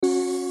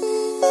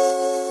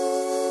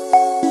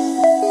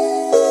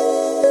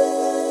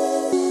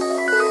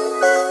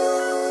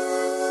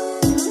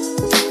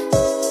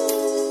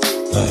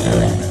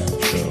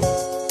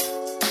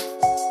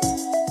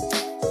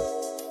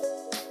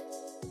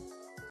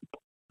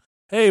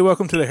Hey,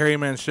 welcome to the Harry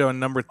Man Show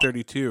number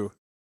 32.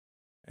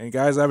 And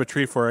guys, I have a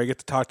treat for you. I get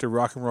to talk to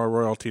rock and roll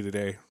royalty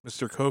today.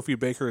 Mr. Kofi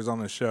Baker is on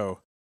the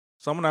show.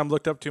 Someone I've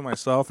looked up to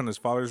myself and his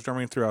father's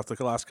drumming throughout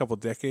the last couple of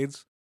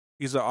decades.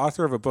 He's the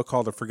author of a book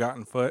called The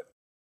Forgotten Foot.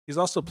 He's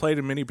also played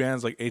in many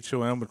bands like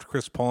HOM with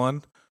Chris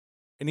Poland,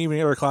 and even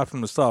Eric Clapton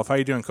himself. How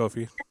you doing,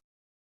 Kofi?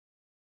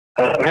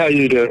 How are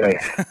you doing?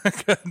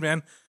 Good,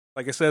 man.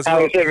 Like I said,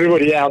 how's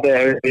everybody out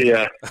there in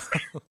the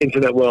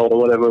internet world or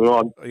whatever we're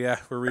on? Yeah,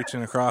 we're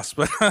reaching across.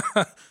 But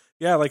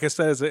yeah, like I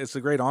said, it's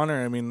a great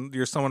honor. I mean,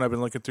 you're someone I've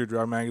been looking through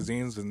drum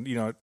magazines and,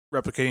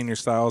 replicating your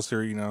styles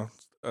through,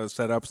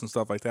 setups and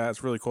stuff like that.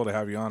 It's really cool to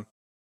have you on.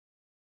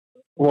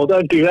 Well,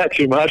 don't do that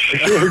too much.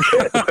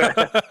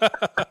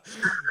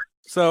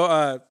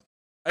 So,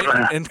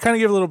 and kind of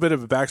give a little bit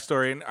of a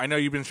backstory. And I know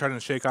you've been trying to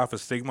shake off a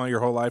stigma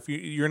your whole life.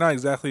 You're not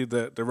exactly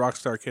the rock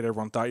star kid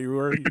everyone thought you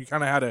were. You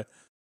kind of had to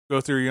go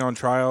through your own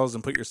trials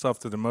and put yourself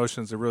through the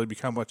motions to really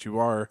become what you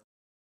are.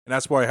 And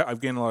that's why I've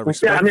gained a lot of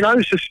respect. Yeah, I mean, I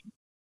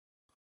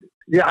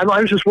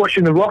was just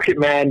watching the Rocket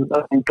Man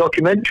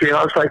documentary, and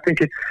I was like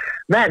thinking,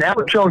 man,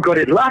 Albert John got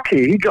it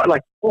lucky. He got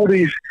like all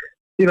these,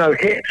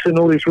 hits and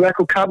all these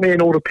record company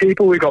and all the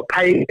people we got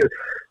paid.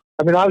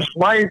 I mean,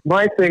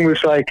 my thing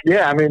was like,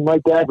 yeah, I mean, my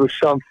dad was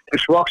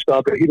this rock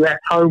star, but he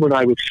left home when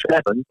I was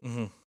 7.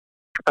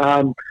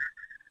 Mm-hmm.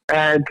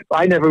 And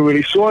I never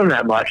really saw him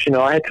that much.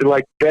 I had to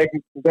like beg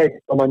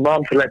on my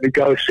mum to let me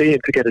go see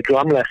him to get a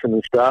drum lesson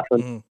and stuff.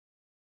 And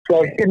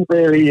so he didn't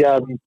really,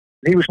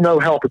 he was no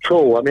help at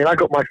all. I mean, I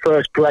got my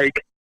first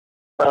break,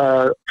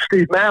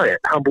 Steve Marriott,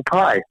 Humble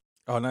Pie.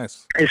 Oh,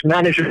 nice. His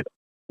manager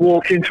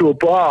walked into a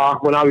bar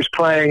when I was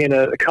playing in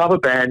a cover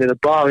band in a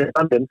bar in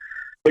London.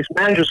 His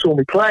manager saw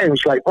me play and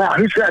was like, wow,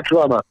 who's that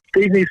drummer?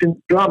 Steve needs a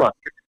drummer.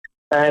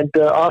 And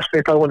asked me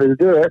if I wanted to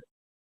do it.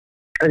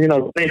 And,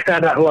 they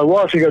found out who I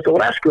was. He goes, oh, well,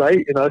 that's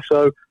great,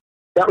 So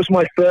that was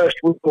my first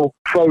real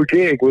pro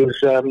gig was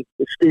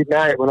with Steve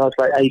Marriott when I was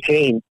like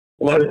 18.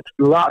 And I was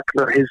luck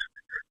that his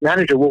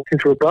manager walked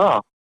into a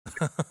bar.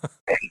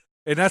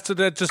 And that's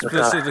just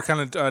to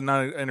kind of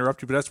not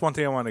interrupt you, but that's one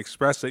thing I want to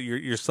express, that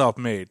you're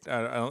self-made.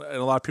 A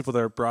lot of people that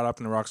are brought up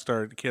in the rock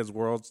star kids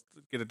world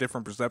get a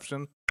different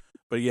perception.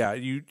 But yeah,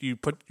 you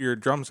put your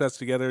drum sets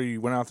together,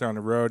 you went out there on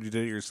the road, you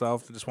did it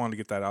yourself. I just wanted to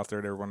get that out there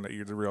to everyone that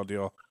you're the real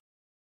deal.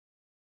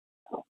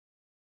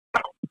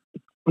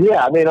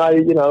 Yeah, I mean, I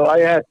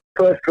had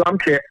first drum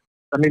kit.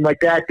 I mean, my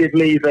dad did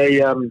leave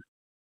one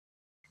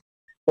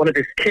of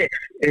his kits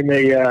in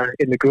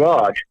the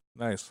garage.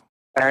 Nice.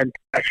 And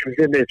actually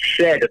was in this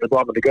shed at the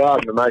bottom of the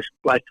garden, and I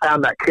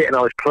found that kit and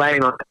I was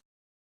playing on it.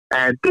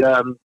 And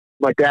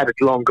my dad had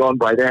long gone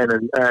by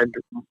then, and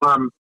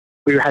Mum,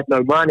 we had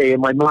no money,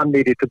 and my mum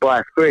needed to buy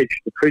a fridge.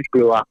 The fridge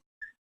blew up.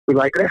 We're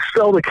like, let's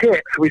sell the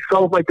kit. So we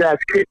sold my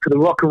dad's kit to the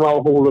Rock and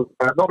Roll Hall of,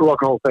 not the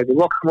Rock and Roll thing, the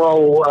Rock and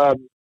Roll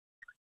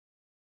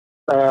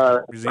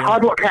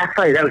Hard Rock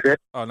Cafe, that was it.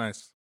 Oh,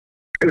 nice.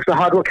 It was the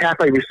Hard Rock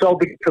Cafe. We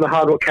sold it to the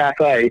Hard Rock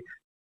Cafe,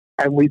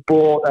 and we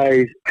bought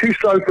 2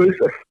 sofas,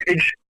 a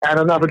fridge, and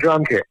another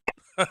drum kit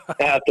out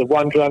of the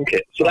one drum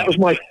kit. So that was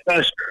my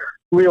first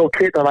real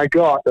kit that I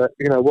got that,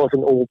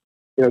 wasn't all,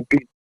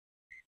 beat.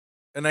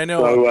 And I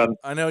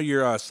know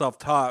you're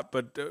self-taught,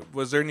 but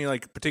was there any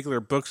like particular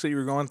books that you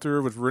were going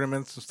through with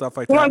rudiments and stuff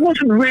like that? Well, I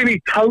wasn't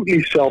really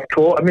totally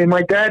self-taught. I mean,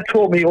 my dad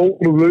taught me all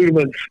the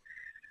rudiments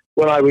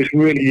when I was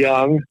really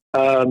young.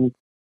 I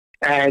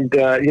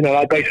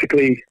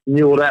basically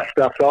knew all that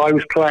stuff. So I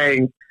was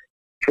playing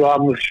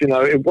drums,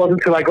 it wasn't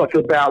until I got to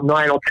about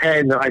 9 or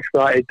 10 that I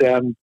started,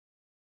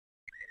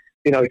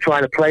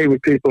 trying to play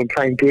with people and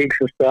playing gigs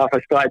and stuff.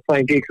 I started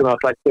playing gigs when I was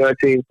like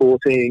 13,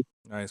 14.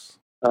 Nice.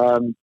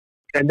 And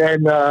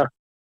then, I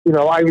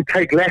would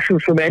take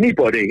lessons from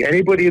anybody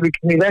who would give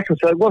me lessons.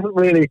 So it wasn't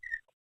really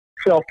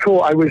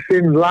self-taught. I was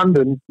in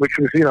London, which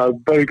was, a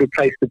very good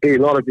place to be,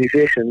 a lot of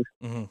musicians.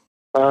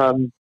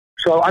 Mm-hmm.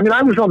 So, I mean,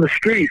 I was on the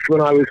streets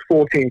when I was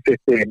 14,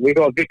 15. We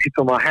got evicted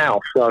from our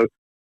house. So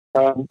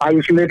I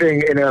was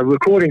living in a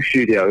recording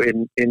studio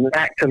in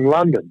Acton,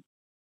 London.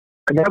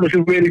 And that was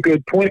a really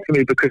good point for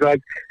me because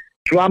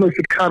drummers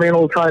would come in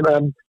all the time.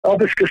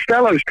 Elvis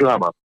Costello's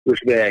drummer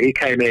was there. He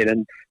came in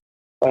and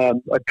I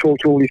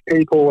talked to all these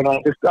people, and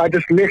I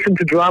just listened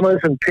to drummers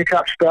and pick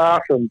up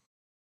stuff. And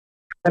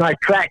I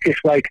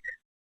practiced, like,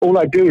 all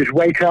I do is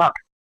wake up.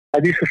 I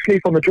used to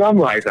sleep on the drum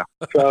riser.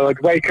 So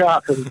I'd wake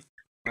up and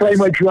play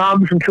my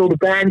drums until the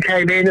band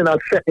came in, and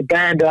I'd set the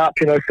band up,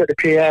 set the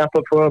PA up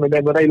for them, and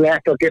then when they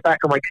left, I'd get back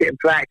on my kit and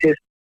practice.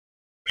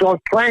 So I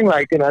was playing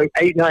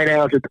 8, 9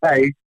 hours a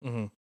day,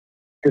 mm-hmm.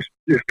 just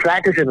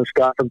practicing and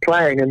stuff and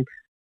playing. And,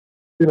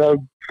 so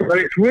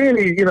it's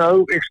really,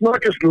 it's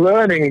not just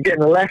learning and getting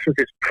the lessons,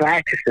 it's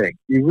practicing.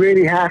 You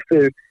really have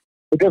to,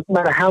 it doesn't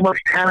matter how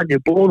much talent you're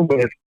born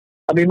with.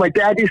 I mean, my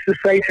dad used to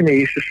say to me,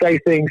 he used to say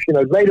things,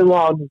 later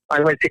on,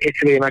 I went to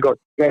Italy and I got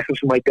lessons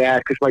from my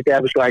dad because my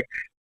dad was like,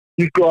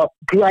 you've got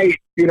great,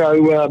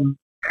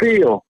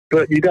 feel,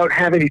 but you don't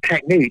have any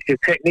technique. Your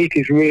technique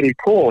is really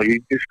poor. You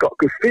just got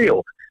good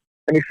feel.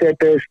 And he said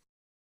there's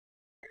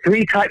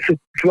 3 types of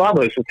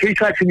drummers and 3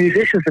 types of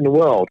musicians in the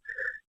world.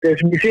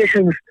 there's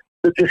musicians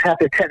that just have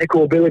the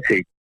technical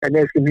ability, and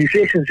there's the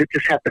musicians that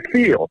just have the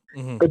feel.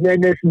 Mm-hmm. But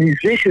then there's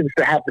musicians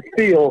that have the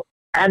feel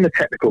and the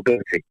technical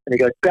ability. And he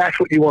goes, that's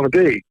what you want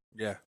to be.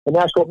 Yeah. And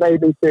that's what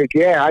made me think,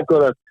 yeah, I've got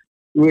to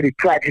really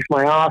practice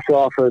my ass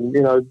off and,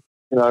 you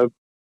know,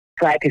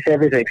 practice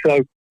everything.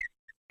 So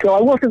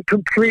I wasn't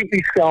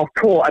completely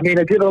self-taught. I mean,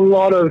 I did a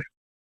lot of,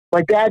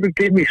 my dad would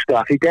give me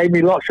stuff. He gave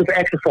me lots of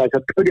exercise.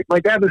 My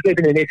dad was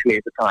living in Italy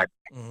at the time.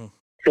 Mm-hmm.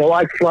 So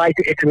I'd fly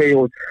to Italy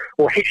or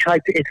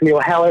hitchhike to Italy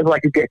or however I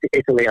could get to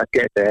Italy, I'd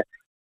get there.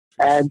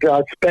 And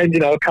I'd spend,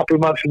 a couple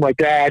of months with my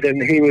dad,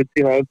 and he would,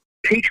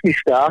 teach me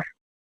stuff.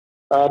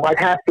 I'd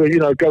have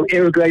to, go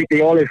irrigate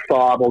the olive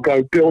farm or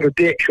go build a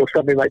ditch or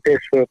something like this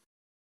for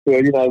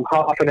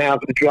half an hour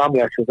for the drum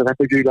lessons. I'd have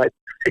to do like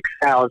 6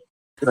 hours,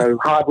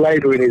 hard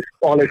labor in his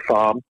olive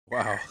farm.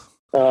 Wow.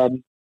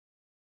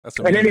 That's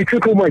amazing. And then he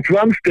took all my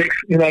drumsticks,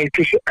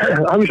 because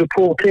I was a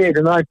poor kid,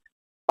 and I'd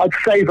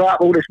save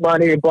up all this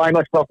money and buy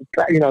myself,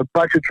 a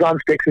bunch of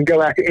drumsticks and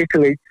go out to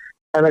Italy.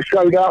 And I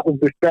showed up with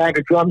this bag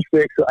of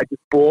drumsticks that I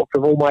just bought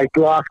from all my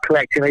glass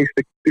collecting. I used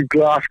to do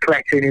glass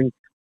collecting in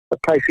a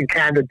place in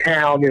Camden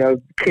Town,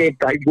 kid,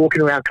 like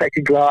walking around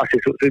collecting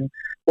glasses.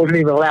 Wasn't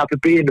even allowed to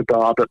be in the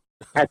bar, but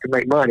had to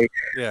make money.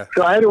 Yeah.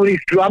 So I had all these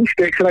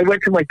drumsticks, and I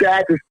went to my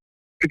dad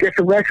to get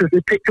some lessons.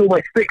 He picked all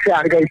my sticks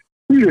out and goes,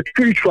 these are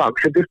tree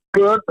trunks, and just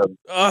burnt them.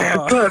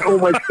 Oh. Burnt all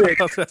my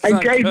sticks. And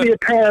gave me a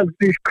pair of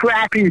these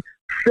crappy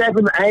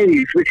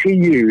 7As, which he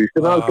used.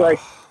 And I was like,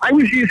 I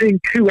was using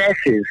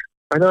 2S's.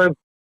 I know,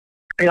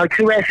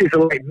 2S's are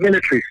like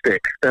military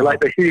sticks. They're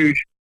like the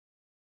huge,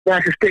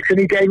 massive sticks. And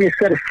he gave me a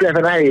set of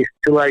 7As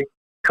to like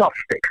top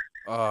sticks.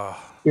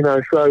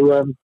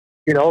 So,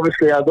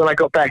 obviously when I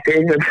got back to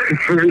England,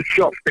 threw his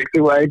chopsticks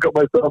away and got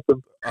myself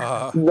some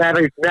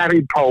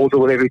navy poles or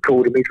whatever he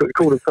called them. He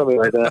called them something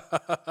like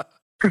that.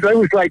 Because they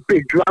was like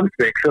big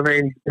drumsticks. I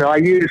mean, I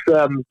use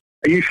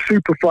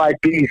Super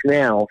 5Bs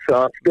now,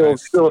 so I'm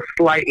still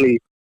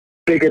slightly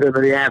bigger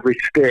than the average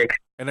stick.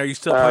 And are you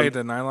still playing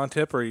the nylon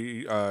tip, or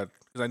you? Because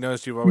I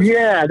noticed you've always.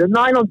 Yeah, the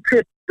nylon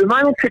tip. The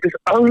nylon tip is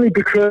only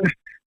because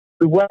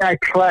the way I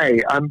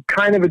play. I'm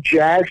kind of a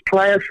jazz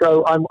player,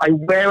 so I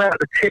wear out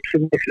the tips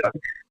in this.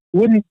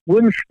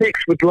 Wooden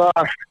sticks would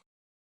last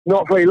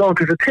not very long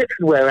because the tips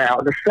would wear out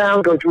and the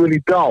sound goes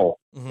really dull.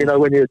 Mm-hmm.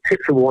 When your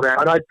tips are worn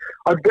out. And I'd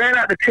wear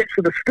out the tips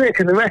of the stick,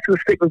 and the rest of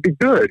the stick would be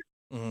good.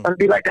 Mm-hmm. I'd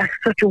be like, that's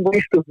such a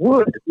waste of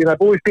wood. I've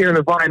always been an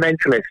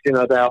environmentalist.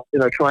 About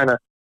trying to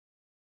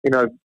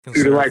do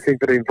the right thing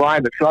for the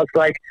environment. So I was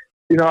like,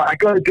 I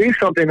got to do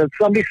something. And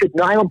somebody said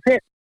nylon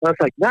tips. And I was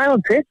like,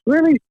 nylon tips,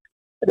 really?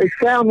 And they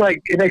sound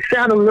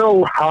a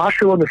little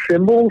harsher on the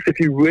cymbals if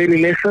you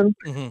really listen.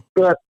 Mm-hmm.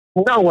 But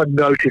no one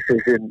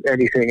notices in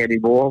anything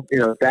anymore.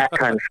 That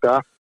kind of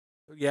stuff.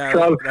 Yeah,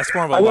 so that's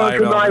more of a I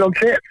went to nylon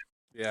tips.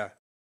 Yeah.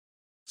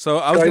 So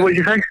what did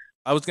you think?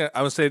 I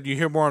would say you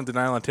hear more of the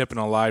nylon tip in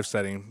a live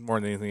setting more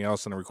than anything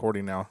else in a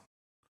recording now.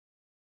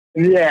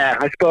 Yeah,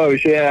 I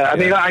suppose. Yeah, I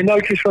mean, I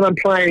noticed when I was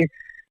playing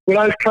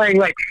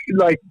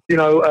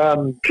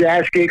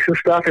jazz gigs and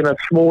stuff in a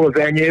smaller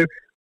venue,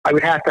 I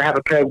would have to have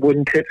a pair of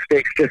wooden tip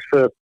sticks just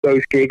for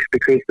those gigs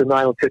because the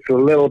nylon tips are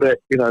a little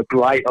bit,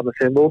 bright on the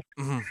cymbals.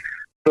 Mm-hmm.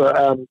 But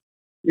I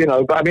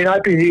mean,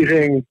 I've been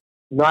using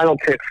nylon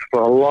tips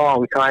for a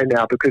long time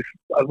now because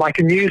I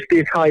can use the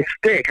entire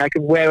stick. I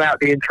can wear out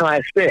the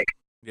entire stick.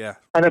 Yeah.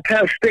 And a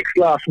pair of sticks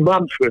last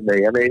months with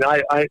me. I mean,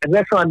 I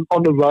unless I'm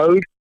on the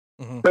road,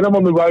 when I'm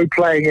on the road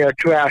playing a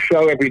 2-hour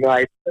show every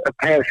night, a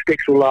pair of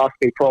sticks will last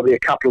me probably a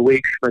couple of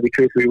weeks, maybe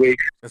 2 or 3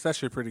 weeks. That's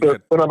actually pretty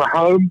good. When I'm at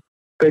home,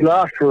 they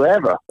last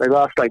forever. They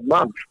last like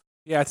months.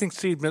 Yeah, I think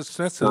Steve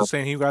Smith was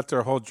saying he got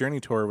their whole Journey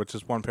tour, which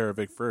is one pair of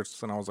big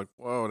firsts, and I was like,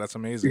 whoa, that's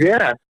amazing.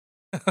 Yeah.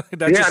 I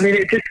mean,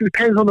 it just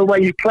depends on the way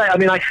you play. I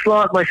mean, I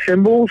slant my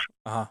cymbals.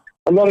 Uh-huh.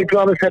 A lot of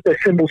drummers have their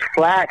cymbals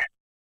flat.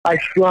 I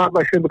slant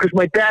my cymbals because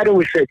my dad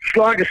always said,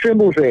 slant your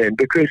cymbals in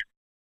because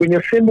when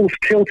your cymbals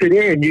tilted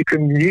in, you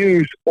can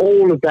use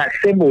all of that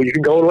cymbal. You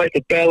can go all the way to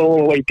the bell, all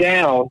the way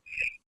down,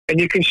 and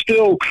you can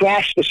still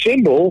crash the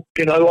cymbal,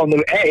 on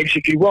the edge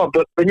if you want.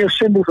 But when your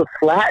cymbals are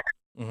flat,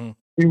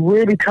 you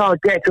really can't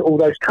get to all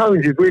those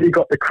tones. You've really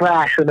got the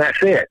crash, and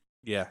that's it.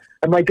 Yeah.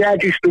 And my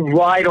dad used to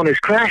ride on his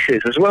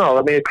crashes as well.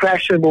 I mean, a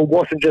crash cymbal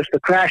wasn't just the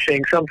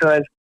crashing.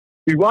 Sometimes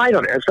you ride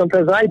on it, and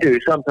sometimes I do.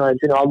 Sometimes,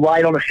 I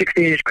ride on a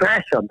 16-inch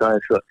crash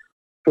sometimes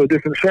for a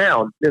different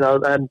sound,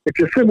 and if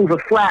your cymbals are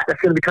flat,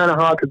 that's going to be kind of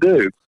hard to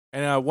do.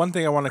 And one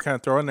thing I want to kind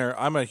of throw in there,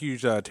 I'm a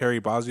huge Terry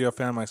Bozzio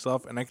fan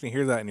myself, and I can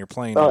hear that in your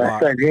playing a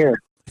lot. Same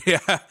here. Yeah,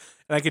 and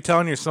I could tell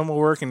in your cymbal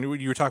work, and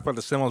you were talking about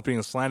the cymbals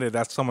being slanted,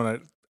 that's someone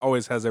that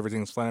always has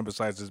everything slanted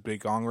besides his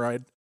big gong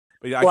ride.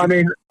 But yeah,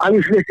 I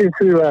was listening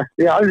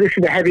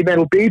to heavy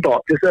metal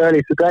bebop just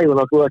earlier today when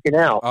I was working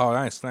out. Oh,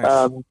 nice.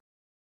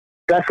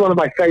 That's one of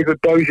my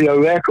favorite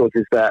Bozzio records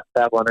is that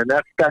one, and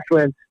that's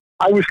when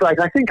I was like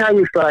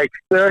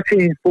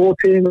 13,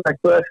 14 when I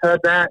first heard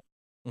that,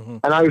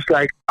 and I was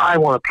like, I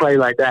want to play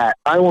like that.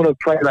 I want to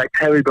play like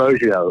Terry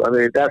Bozzio. I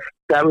mean,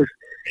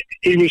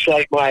 he was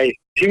like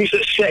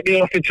that set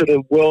me off into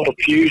the world of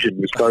fusion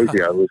was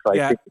Bozio. It was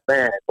like,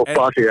 man, or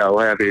Bozio,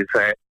 whatever you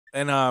say.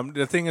 And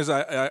the thing is,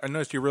 I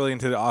noticed you're really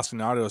into the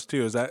ostinatos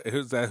too. Is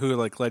that who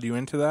like led you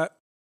into that?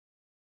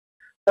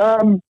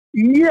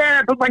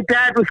 Yeah, but my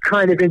dad was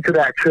kind of into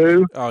that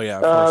too. Oh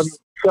yeah.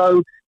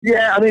 So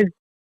yeah, I mean,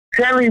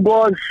 Terry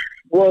was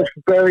he's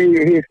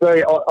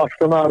very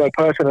ostinato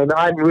person, and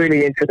I'm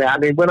really into that. I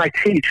mean, when I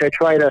teach, I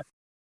try to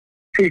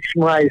teach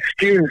my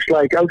students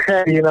like,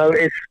 okay, you know,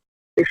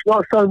 it's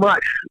not so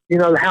much, you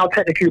know, how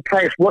technically you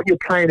play, it's what you're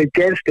playing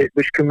against it,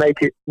 which can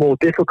make it more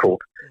difficult.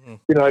 Mm-hmm.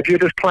 You know, if you're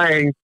just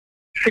playing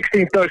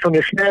 16th notes on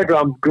your snare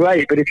drum,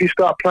 great. But if you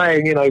start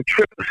playing, you know,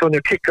 triplets on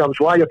your kick drums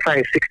while you're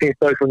playing 16th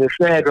notes on your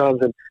snare drums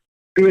and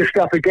doing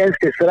stuff against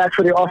it. So that's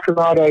where the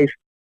ostinatos,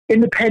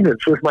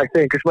 independence was my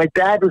thing, because my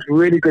dad was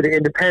really good at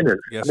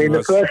independence. Yes, I mean,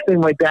 the first thing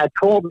my dad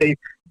taught me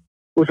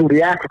was all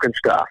the African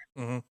stuff.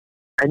 Mm-hmm.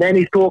 And then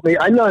he taught me,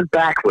 I learned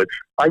backwards.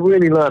 I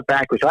really learned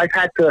backwards. I've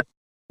had to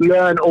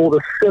learn all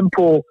the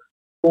simple,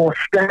 more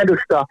standard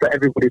stuff that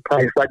everybody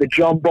plays, like the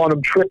John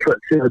Bonham triplets,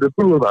 you know, the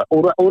Bula,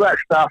 all that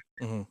stuff.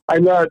 Mm-hmm. I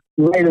learned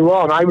later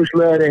on. I was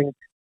learning,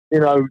 you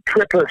know,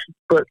 triplets,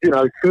 but, you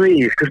know,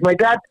 threes, because my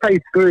dad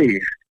played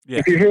threes. Yeah.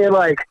 If you hear,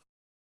 like,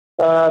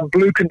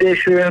 Blue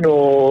Condition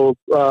or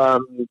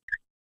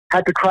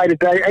Had to Cry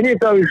Today, any of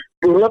those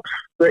bullets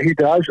that he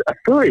does are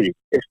three.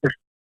 It's just,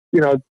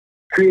 you know,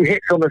 3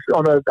 hits on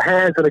the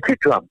hands and a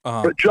kick drum.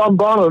 Uh-huh. But John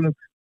Bonham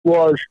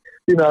was,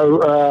 you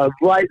know,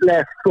 right,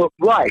 left, foot,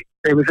 right.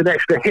 It was an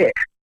extra hit,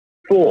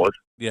 fours.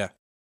 Yeah.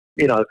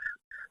 You know,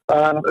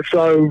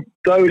 so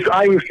those,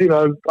 I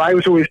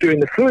was always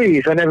doing the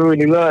threes. I never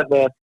really learned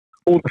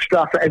all the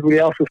stuff that everybody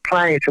else was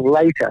playing until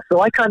later.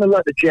 So I kind of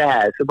learned the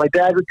jazz. And my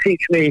dad would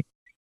teach me,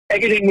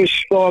 everything was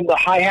from the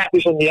hi-hat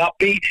was on the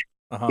upbeat,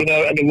 uh-huh. you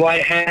know, and the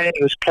right hand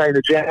was playing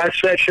the jazz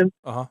section.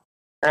 Uh-huh.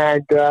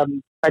 And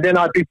then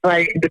I'd be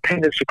playing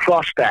independence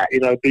across that, you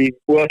know, be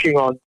working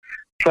on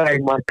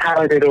playing my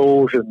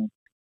paradiddles and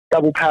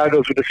double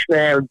paradiddles with the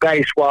snare and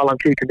bass while I'm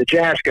keeping the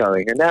jazz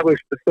going. And that was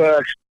the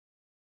first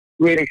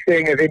really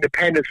thing of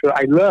independence that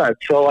I learned.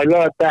 So I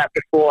learned that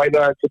before I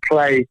learned to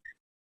play,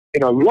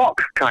 you know,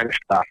 rock kind of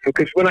stuff.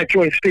 Because when I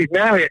joined Steve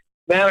Marriott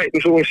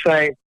was always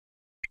saying,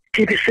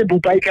 keep it simple,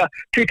 Baker.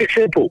 Keep it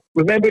simple.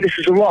 Remember, this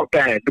is a rock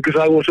band, because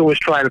I was always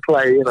trying to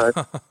play, you know,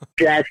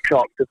 jazz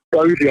chops and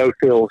Bozio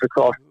fills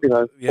across, you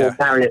know, all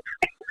Marriott,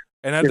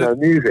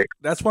 music.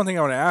 That's one thing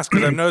I want to ask,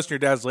 because I've noticed in your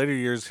dad's later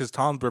years, his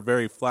toms were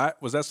very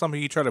flat. Was that something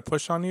he tried to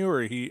push on you,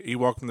 or he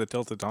welcomed the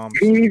tilted toms?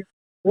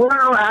 Well,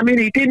 I mean,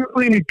 he didn't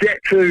really get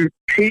to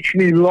teach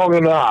me long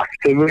enough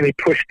to really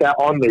push that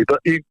on me.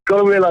 But you've got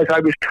to realize I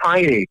was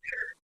tiny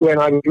when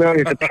I was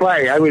learning to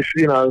play. I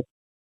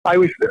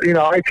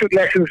took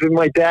lessons with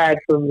my dad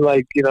from,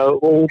 like, you know,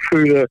 all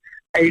through the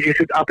ages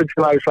up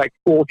until I was like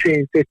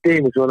 14,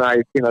 15 was when I,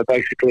 you know,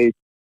 basically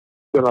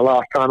when the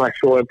last time I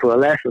saw him for a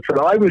lesson.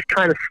 So I was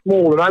kind of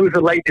small, and I was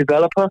a late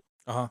developer.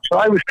 Uh-huh. So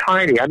I was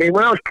tiny. I mean,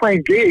 when I was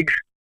playing gigs,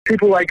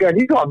 people were like,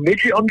 you got a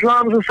midget on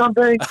drums or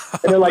something?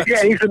 And they're like,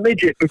 yeah, he's a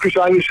midget, because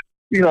I was,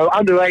 you know,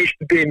 underage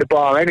to be in the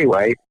bar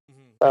anyway.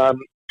 Mm-hmm.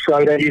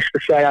 So they used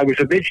to say I was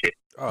a midget.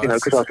 You know,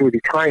 because I was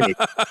really tiny.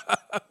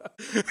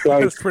 So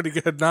that's pretty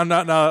good. Not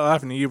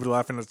laughing at you, but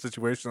laughing at the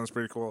situation. That's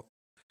pretty cool.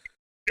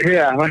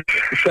 Yeah.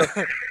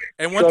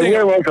 And one thing,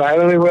 where was I? I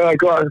don't know where I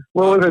got.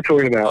 What was I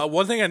talking about?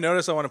 One thing I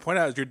noticed I want to point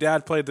out is your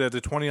dad played the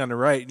 20 on the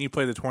right, and you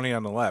played the 20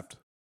 on the left.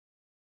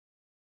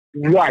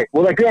 Right.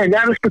 Well, again,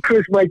 that was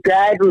because my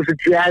dad was a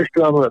jazz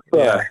drummer at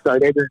first. Yeah. So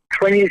the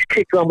 20-inch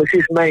kick drum was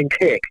his main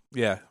kick.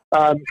 Yeah.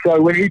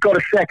 So when he got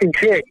a second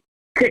kick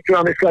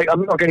drum, it's like,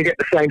 I'm not going to get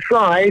the same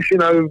size, you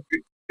know,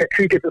 get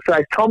 2 different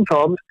size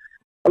tom-toms.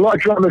 A lot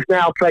of drummers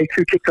now play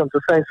 2 kick drums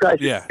the same size.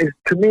 Yeah.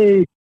 To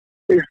me,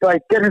 it's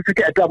like getting to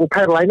get a double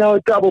pedal. I know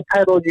a double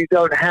pedal, you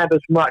don't have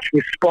as much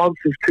response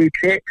as 2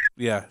 kicks.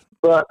 Yeah.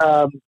 But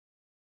I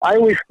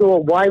always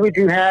thought, why would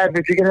you have,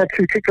 if you're going to have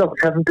 2 kick drums,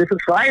 have them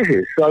different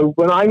sizes? So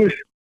when I was,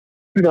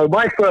 you know,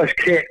 my first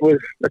kit was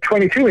a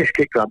 22-inch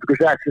kick drum, because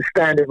that's the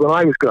standard when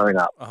I was growing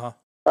up.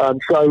 Uh-huh.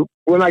 So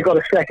when I got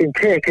a second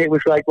kick, it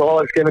was like, well,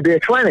 it's going to be a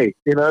 20.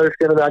 You know, it's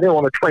going to be, I didn't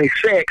want a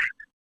 26.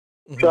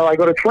 Mm-hmm. So I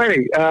got a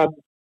 20.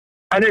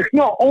 And it's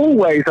not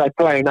always I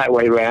play in that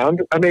way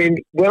around. I mean,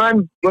 when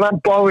I'm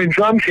borrowing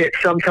drum kits,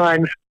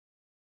 sometimes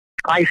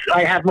I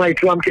have my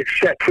drum kit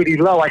set pretty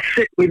low. I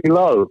sit really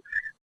low.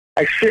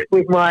 I sit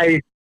with my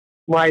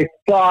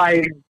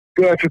thigh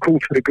vertical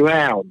to the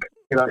ground.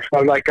 You know,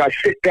 so like I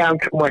sit down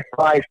to my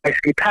thighs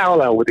basically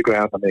parallel with the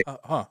ground. I mean,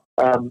 uh-huh.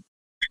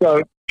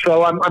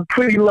 So I'm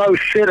pretty low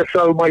sitter.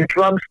 So my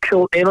drums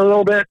tilt in a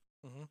little bit.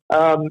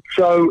 Mm-hmm.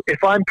 So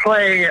if I'm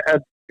playing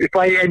if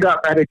I end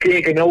up at a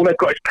gig and all they've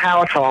got is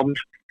power toms,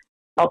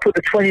 I'll put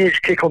the 20-inch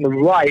kick on the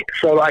right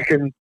so I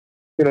can,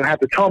 you know, have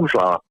the toms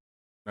on.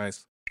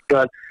 Nice.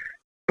 But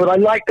I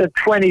like the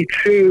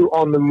 22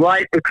 on the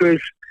right because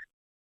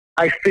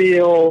I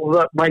feel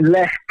that my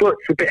left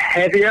foot's a bit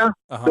heavier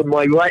than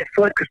my right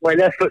foot, because my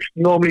left foot's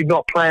normally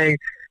not playing.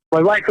 My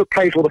right foot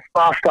plays all the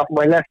fast stuff, and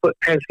my left foot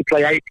tends to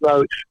play 8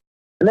 notes,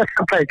 unless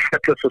I'm playing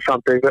triplets or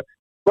something. But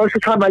most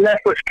of the time my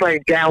left foot's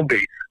playing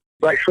downbeat.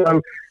 Like,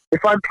 so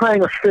if I'm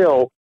playing a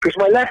fill, because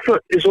my left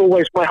foot is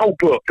always, my whole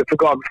book, The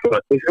Forgotten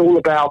Foot, is all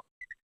about,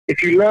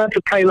 if you learn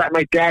to play like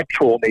my dad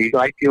taught me,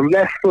 like your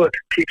left foot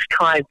keeps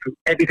time for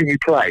everything you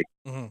play.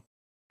 Mm-hmm.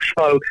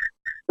 So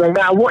no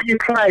matter what you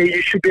play,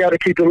 you should be able to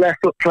keep your left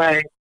foot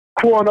playing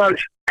quarter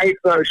notes, eighth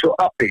notes, or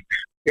upbeats.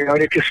 You know,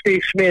 and if you're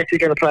Steve Smith, you're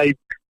going to play,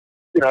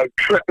 you know,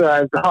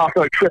 the half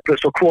note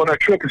triplets or quarter note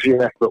triplets of your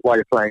left foot while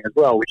you're playing as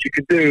well, which you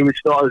can do. It's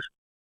not as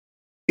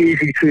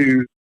easy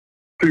to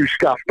do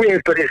stuff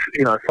with, but it's,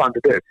 you know, fun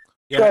to do.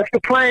 Yeah. So if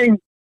you're playing,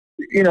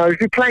 you know, if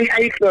you're playing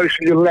eighth notes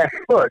with your left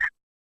foot,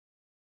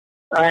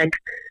 and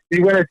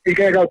you're going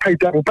to go play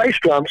double bass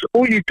drums,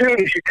 all you do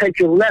is you take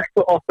your left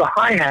foot off the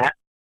hi-hat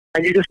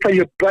and you just play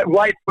your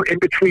right foot in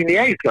between the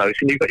eighth notes,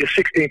 and you've got your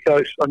 16th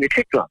notes on your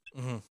kick drums.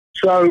 Mm-hmm.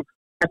 So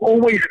I'm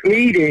always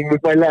leading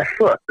with my left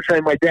foot, the same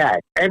as my dad.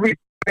 Every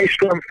bass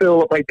drum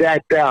fill that my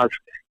dad does,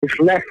 his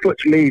left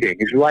foot's leading,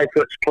 his right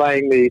foot's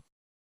playing the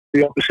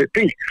opposite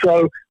beat.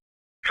 So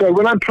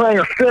when I'm playing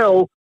a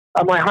fill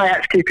and my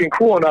hi-hat's keeping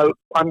quarter note,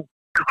 I'm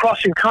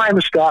crossing time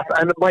and stuff,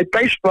 and my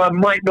bass drum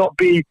might not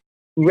be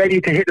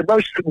ready to hit the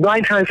most.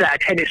 9 times out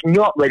of 10, it's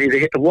not ready to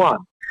hit the one.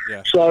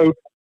 Yeah. So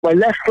my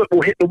left foot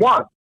will hit the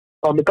one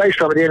on the bass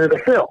drum at the end of the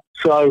fill.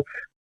 So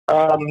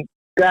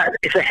that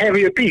it's a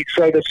heavier beat.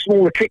 So the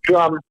smaller kick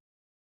drum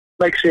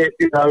makes it,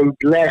 you know,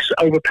 less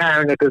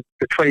overpowering at the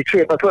 22.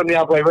 If I put them the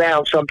other way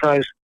around,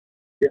 sometimes,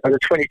 you know, the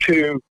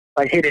 22,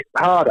 I hit it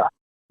harder.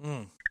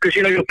 Because,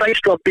 you know, your bass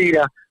drum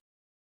beater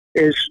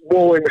is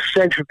more in the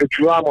center of the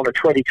drum on a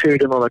 22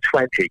 than on a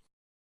 20.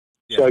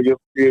 Yeah. So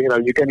you're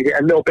going to get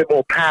a little bit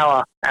more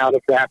power out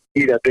of that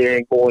beater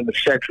being more in the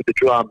center of the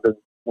drum than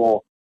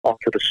more off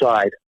to the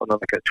side on like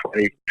a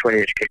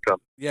 20-inch kick drum.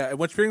 Yeah,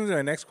 which brings me to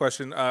my next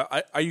question.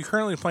 Are you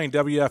currently playing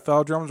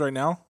WFL drums right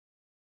now?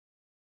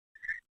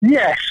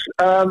 Yes.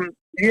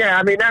 Yeah,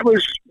 I mean, that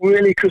was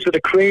really because of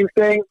the Cream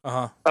thing.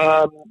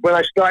 Uh-huh. When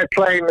I started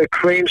playing the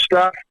Cream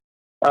stuff,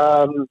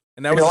 and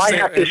that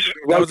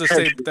was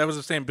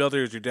the same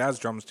builder as your dad's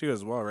drums too,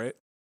 as well, right?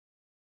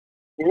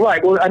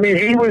 Right. Well, I mean,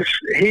 he was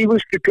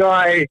the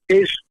guy.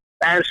 His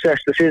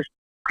ancestors, his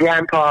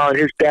grandpa and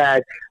his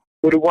dad,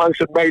 were the ones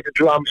that made the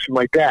drums for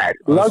my dad.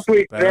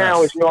 Ludwig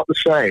now is not the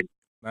same.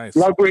 Nice.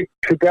 Ludwig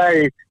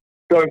today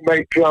don't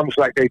make drums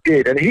like they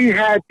did, and he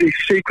had the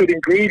secret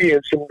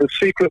ingredients and the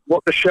secret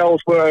what the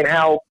shells were and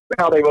how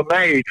they were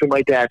made for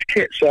my dad's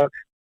kit. So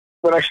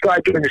when I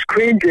started doing this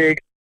Cream gig,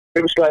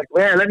 it was like,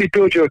 man, let me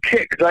build you a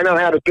kit because I know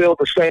how to build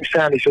the same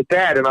sound as your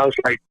dad. And I was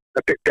like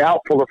a bit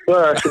doubtful at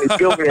first, and he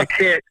built me a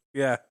kit.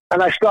 Yeah.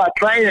 And I started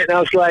playing it, and I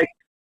was like,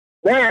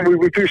 man, we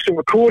would do some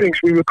recordings.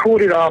 We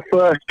recorded our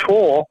first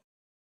tour.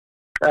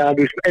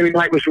 Every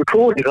night was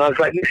recorded, and I was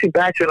like, listening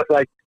back to it, I was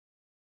like,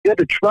 yeah,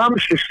 the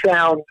drums just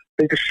sound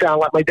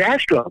like my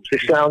dad's drums. They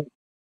sound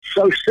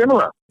so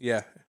similar.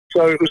 Yeah.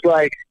 So it was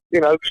like,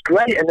 you know, it's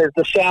great, and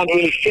the sound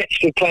really fits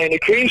to playing the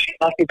Cream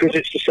stuff because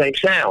it's the same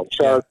sound.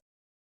 So. Yeah.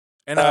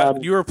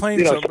 And you were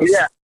playing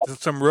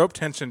some rope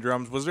tension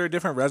drums. Was there a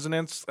different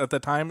resonance at the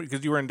time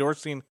because you were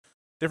endorsing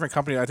different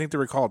companies? I think they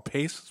were called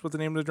Pace. Is what the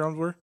name of the drums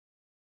were.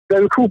 They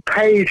were called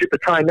Page at the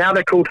time. Now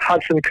they're called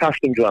Hudson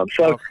Custom Drums.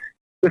 So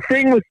the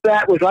thing with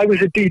that was I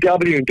was a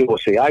DW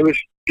endorsee. I was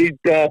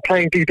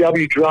playing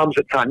DW drums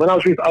at the time. When I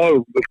was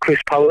with Chris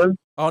Poland.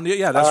 Oh,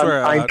 yeah, that's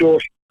where I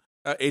endorsed.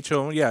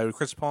 with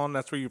Chris Poland,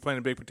 that's where you were playing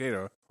a Baked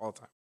Potato all the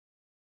time.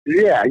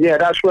 Yeah,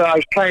 that's where I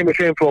was playing with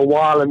him for a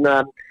while, and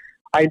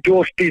I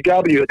endorsed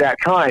DW at that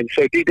time.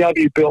 So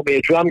DW built me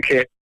a drum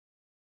kit,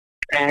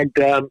 and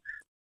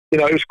you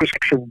know, it was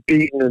some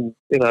beating and,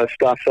 you know,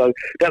 stuff. So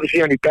that was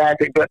the only bad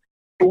thing. But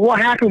what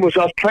happened was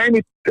I was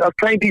playing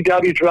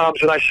DW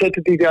drums, and I said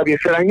to DW, I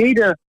said, I need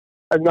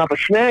another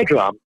snare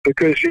drum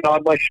because, you know,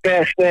 my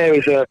spare snare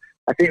is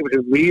I think it was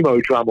a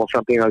Remo drum or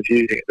something I was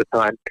using at the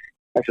time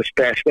as a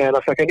spare snare. And I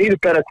was like, I need a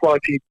better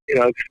quality, you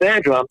know,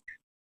 snare drum.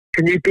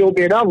 Can you build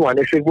me another one?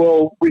 They said,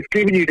 well, we've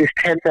given you this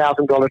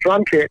 $10,000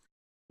 drum kit.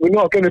 We're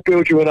not going to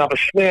build you another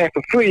snare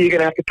for free. You're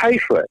going to have to pay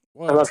for it.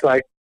 What? And I was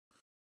like,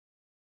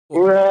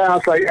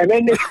 and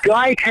then this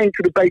guy came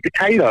to the Baked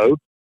Potato.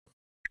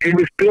 He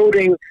was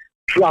building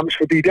drums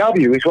for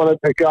DW. He's one of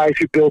the guys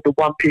who built the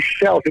one-piece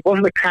shells. It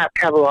wasn't a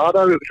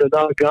Cavarado. It was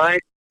another guy.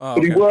 Oh,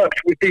 but he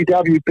worked with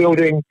DW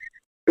building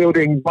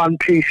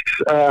one-piece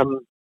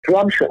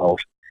drum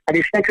shells. And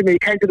he said to me, he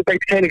came to the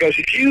Baked Potato and goes,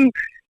 if you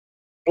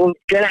were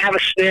going to have a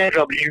snare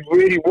drum that you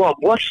really want,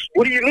 what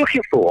are you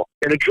looking for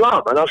in a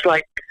drum? And I was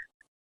like,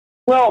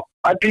 well,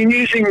 I've been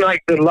using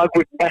like the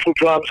Ludwig metal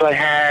drums I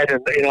had,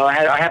 and, you know, I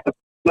had the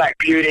Black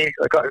Beauty.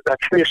 I'll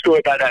tell you a story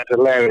about that. It's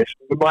hilarious.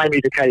 Remind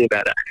me to tell you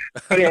about that.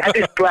 But yeah, I had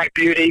this Black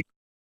Beauty,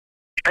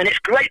 and it's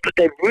great, but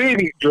they're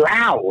really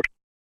loud.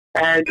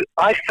 And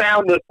I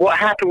found that what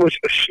happened was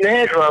the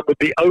snare drum would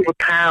be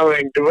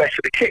overpowering the rest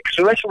of the kit.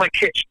 So the rest of my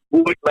kit's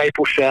wood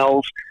maple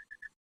shells,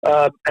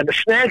 and the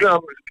snare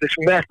drum was this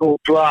metal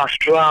glass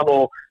drum,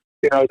 or,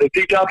 you know, the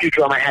DW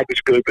drum I had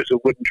was good, but it's a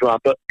wooden drum.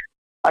 But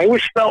I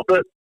always felt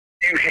that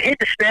you hit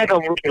the snare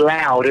drum really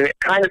loud, and it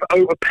kind of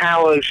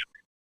overpowers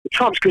the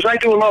toms, because I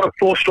do a lot of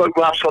 4-stroke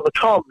roughs on the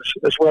toms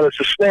as well as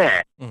the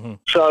snare. Mm-hmm.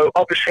 So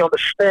obviously on the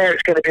snare,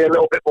 it's going to be a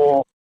little bit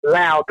more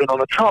loud than on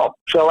the tom.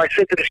 So I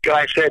said to this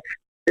guy, I said,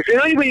 is there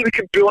any way we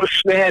can build a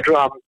snare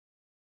drum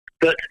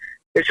that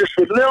is just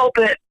a little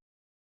bit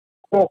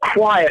more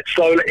quiet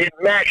so that it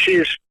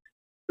matches,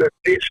 that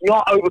it's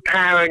not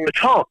overpowering the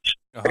toms?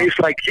 Uh-huh. And he's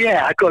like,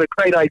 yeah, I got a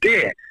great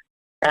idea.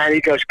 And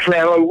he goes,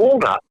 Claro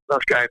walnut. And I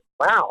was going,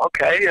 wow,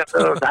 okay. I've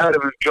heard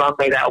of a drum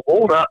made out of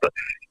walnut. But,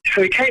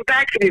 so he came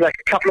back to me like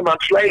a couple of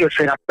months later and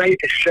said, I've made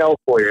this shell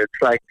for you.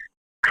 It's like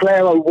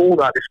Claro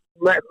walnut, this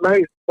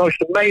most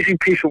amazing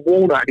piece of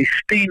walnut. And he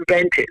steam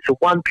bent it. It's a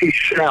one-piece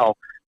shell.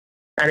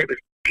 And it was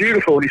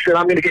beautiful. And he said,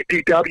 I'm going to get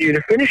DW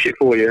to finish it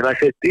for you. And I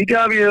said,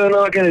 DW are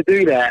not going to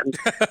do that. And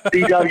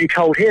DW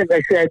told him,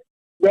 they said,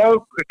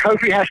 no,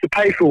 Kofi has to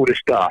pay for all this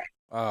stuff.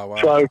 Oh,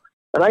 wow. So,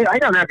 and I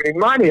don't have any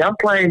money. I'm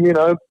playing, you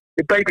know,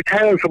 the baked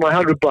potato for my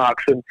 $100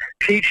 and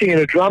teaching in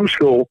a drum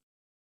school.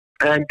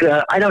 And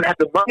I don't have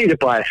the money to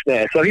buy a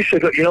snare. So he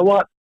said, look, you know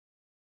what?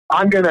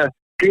 I'm going to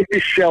give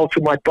this shell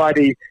to my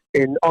buddy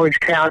in Orange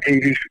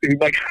County who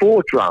makes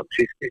Ford drums.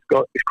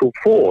 It's called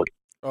Ford.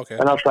 Okay.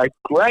 And I was like,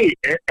 great.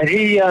 And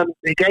he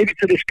gave it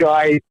to this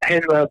guy,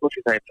 Henry, what's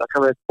his name? I can't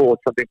remember, Ford,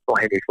 something, not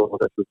Henry Ford.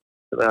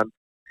 But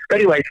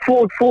anyway,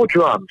 Ford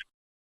drums.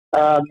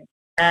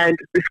 And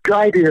this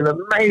guy did an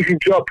amazing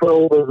job, put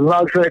all the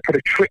lugs on it, put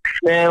a trick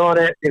snare on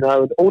it, you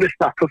know, and all this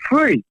stuff for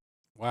free.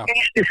 Wow. He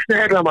used this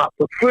snare drum up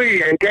for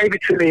free and gave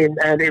it to me,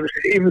 and it was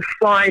even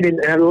signed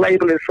and a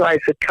label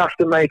inside said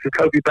custom made for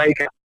Kofi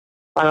Baker.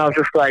 And I was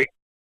just like,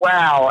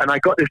 wow. And I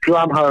got this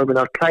drum home and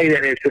I played it,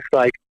 and it's just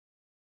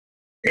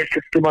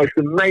the most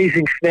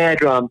amazing snare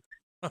drum,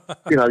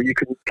 you know, you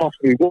could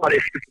possibly want.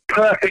 It's just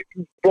perfect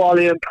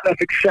volume,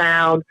 perfect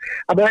sound.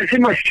 I mean, it's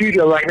in my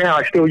studio right now.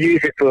 I still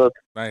use it for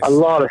Nice. a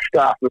lot of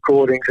stuff,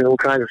 recordings and all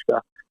kinds of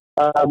stuff.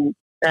 So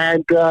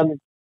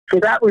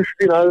that was,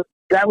 you know,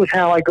 that was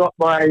how I got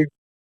my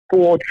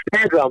Ford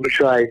snare drum, which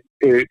I,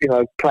 you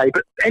know, play.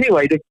 But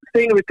anyway, the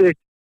thing with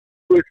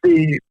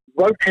the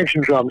rope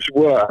tension drums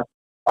were,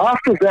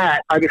 after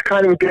that, I was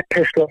kind of a bit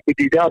pissed off with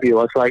DW. I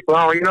was like,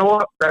 well, you know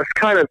what? That's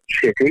kind of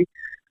shitty.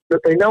 But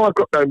they know I've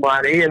got no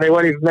money and they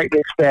won't even make me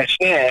a spare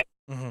snare.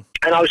 Mm-hmm.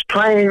 And I was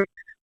playing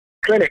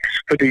clinics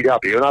for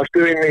DW, and I was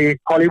doing the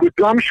Hollywood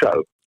Drum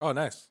Show. Oh,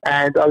 nice.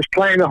 And I was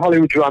playing the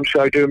Hollywood Drum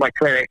Show, doing my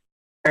clinic.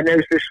 And there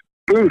was this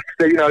booth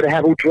that, you know, they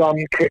have all drum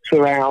kits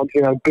around,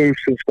 you know,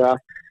 booths and stuff.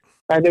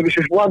 And there was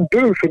this one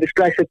booth, and this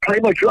guy said, play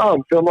my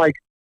drums. And I'm like,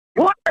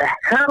 what the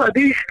hell are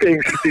these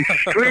things with these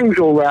strings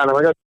all around them?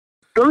 I go,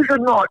 those are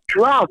not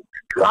drums.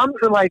 Drums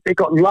are like, they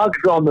got lugs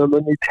on them,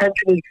 and the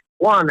tension is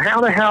one. How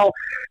the hell?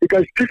 He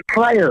goes, just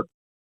play them.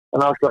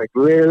 And I was like,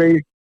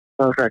 really?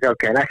 I was like,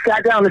 okay. And I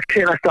sat down this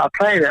kit and I started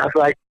playing it. I was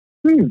like,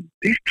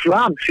 these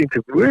drums seem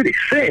to really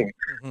sing.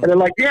 Mm-hmm. And they're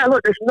like, yeah,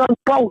 look, there's no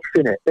bolts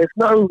in it.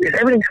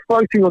 Everything's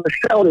floating on the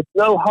shell. There's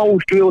no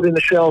holes drilled in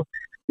the shell.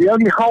 The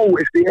only hole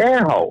is the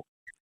air hole.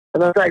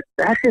 And I was like,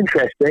 that's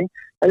interesting.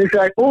 And it's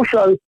like,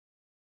 also,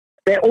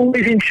 they're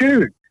always in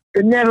tune.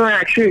 They're never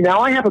out of tune. Now,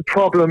 I have a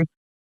problem,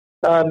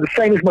 the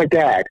same as my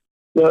dad,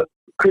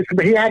 because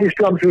he had his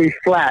drums really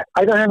flat.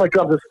 I don't have my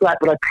drums as flat,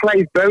 but I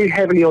play very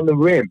heavily on the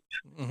rims.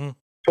 Mm-hmm.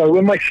 So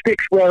when my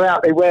sticks wear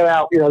out, they wear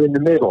out, you know, in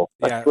the middle.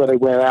 That's where they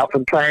wear out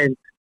from playing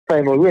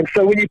on the rims.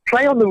 So when you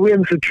play on the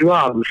rims of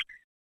drums,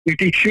 you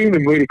detune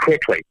them really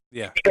quickly.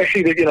 Yeah.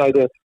 Especially the, you know,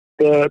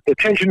 the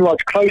tension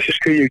rods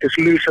closest to you just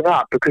loosen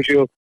up because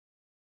you're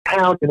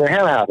pounding the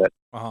hell out of it.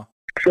 Uh-huh.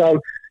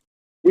 So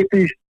with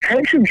these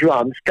tension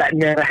drums, that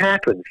never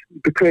happens,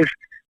 because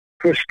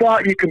for a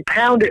start, you can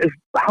pound it as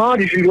hard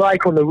as you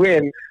like on the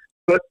rim,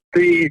 but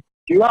the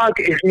lug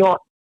is not,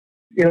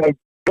 you know,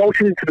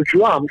 bolted into the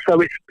drum,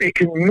 so it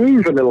can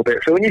move a little bit.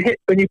 So when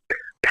you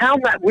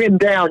pound that rim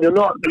down, you're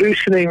not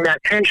loosening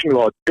that tension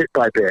rod bit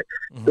by bit.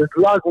 Mm-hmm. The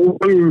lug will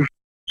move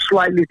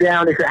slightly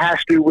down if it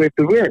has to with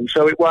the rim,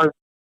 so it won't,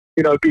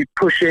 you know, be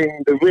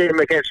pushing the rim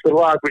against the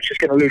lug, which is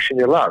going to loosen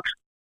your lugs.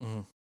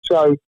 Mm-hmm.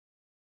 So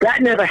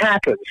that never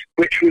happens,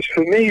 which was,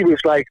 for me,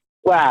 was like,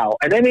 wow.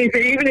 And then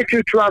even if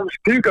your drums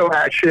do go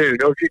out of tune,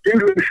 or if you do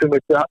loosen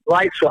if the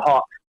lights are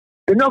hot,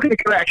 they're not going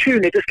to go out of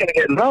tune, they're just going to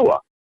get lower.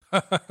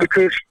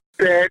 Because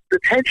the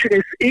tension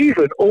is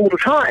even all the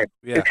time.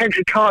 Yeah. The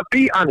tension can't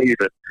be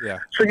uneven. Yeah.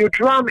 So your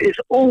drum is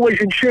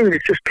always in tune,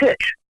 it's just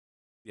pitch.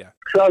 Yeah.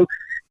 So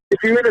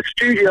if you're in a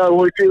studio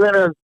or if you're in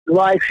a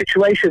live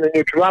situation and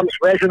your drum's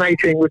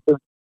resonating with the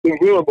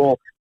room, or,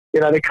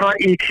 you know, they can't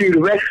EQ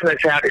the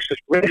resonance out, it's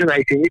just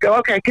resonating. You go,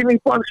 okay, give me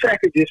 1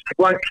 second, just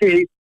one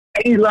key,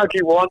 any lug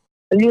you want,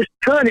 and you just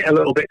turn it a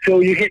little bit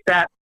till you hit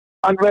that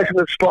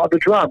unresonant spot of the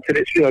drum, till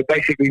it's, you know,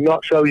 basically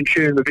not so in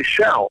tune with its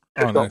shell.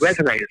 It's not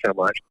resonating so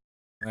much.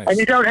 Nice. And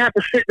you don't have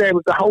to sit there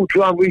with the whole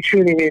drum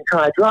retuning the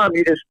entire drum.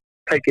 You just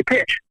take your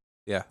pitch.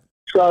 Yeah.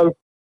 So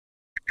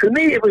to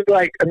me, it was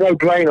like a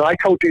no-brainer. I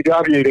told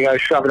DW to go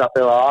shove it up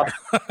their arse,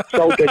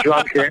 sold their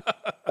drum kit,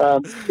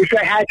 which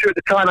I had to at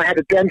the time. I had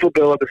a dental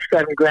bill of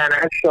 $7,000. I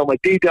had to sell my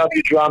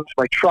DW drums,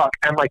 my truck,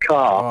 and my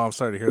car. Oh, I'm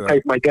sorry to hear that. Pay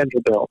for my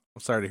dental bill.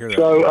 I'm sorry to hear that.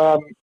 So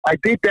I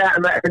did that,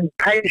 and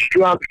Page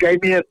Drums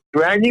gave me a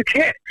brand new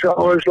kit. So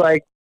I was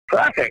like,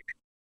 perfect.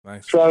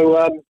 Nice.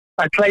 So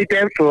I played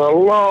them for a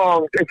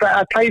long. In fact,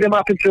 I played them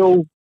up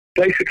until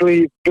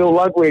basically Bill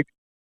Ludwig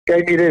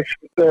gave me these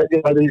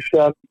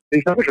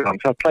other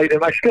drums. I played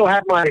them. I still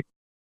have my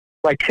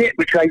kit,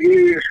 which I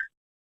use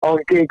on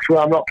gigs where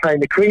I'm not playing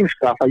the Cream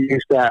stuff. I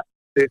use that.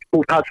 It's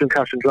called Hudson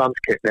Custom Drums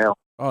kit now.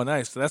 Oh,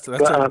 nice. That's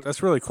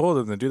really cool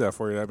of them to do that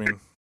for you. I mean,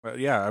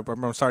 yeah,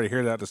 I'm sorry to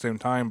hear that at the same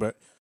time, but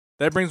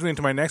that brings me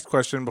into my next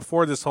question.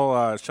 Before this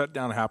whole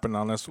shutdown happened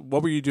on us,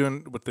 what were you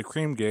doing with the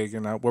Cream gig,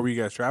 and where were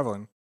you guys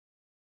traveling?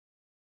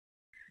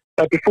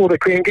 Before the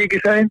Cream gig,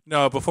 you're saying?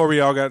 No, before we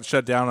all got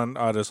shut down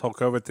on this whole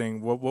COVID thing.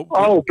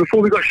 Before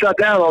we got shut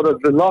down, or the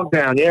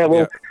lockdown, yeah.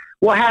 Well,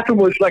 What happened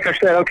was, like I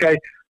said, okay,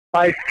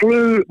 I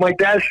flew. My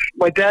dad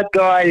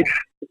died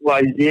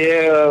a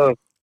year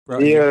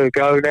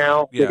ago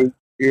now,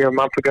 a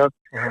month ago.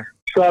 Uh-huh.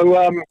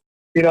 So,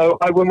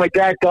 when my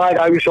dad died,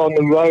 I was on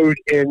the road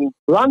in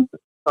London.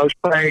 I was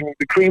playing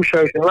the Cream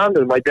shows in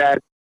London. I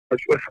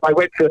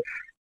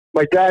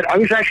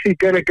was actually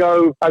going to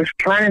go, I was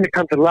planning to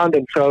come to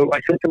London, so I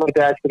said to my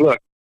dad, look,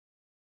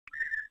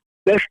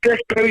 let's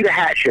bury the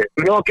hatchet.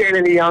 We're not getting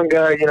any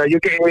younger,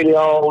 you're getting really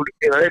old,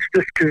 let's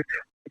just, because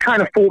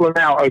kind of fallen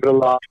out over the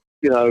last,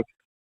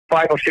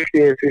 5 or 6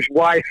 years. His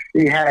wife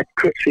he had,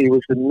 Kutsi,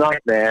 was a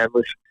nightmare and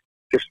was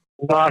just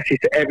nasty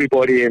to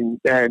everybody and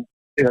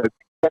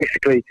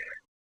basically,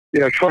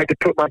 tried to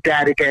put my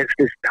dad against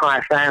his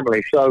entire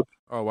family. So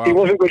he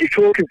wasn't really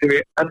talking to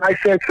me. And I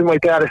said to my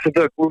dad, I said,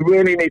 look, we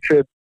really need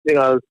to,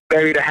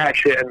 bury the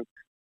hatchet, and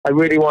I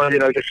really want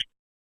to,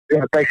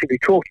 basically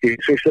talk to you.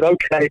 So he said,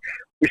 okay.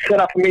 We set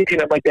up a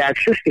meeting at my dad's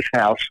sister's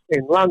house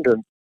in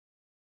London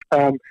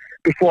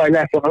before I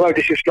left on the road.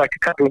 This was like a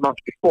couple of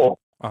months before.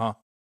 Uh-huh.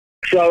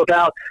 So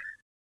about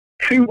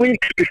 2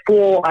 weeks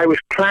before I was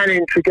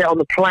planning to get on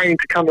the plane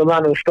to come to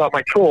London and start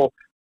my tour,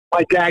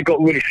 my dad got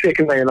really sick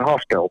and lay in the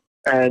hospital.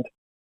 And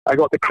I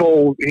got the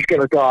call, he's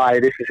going to die,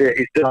 this is it,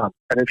 he's done.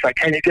 And it's like,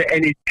 can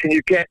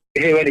you get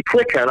here any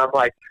quicker? And I'm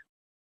like,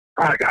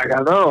 I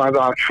don't know.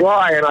 I'll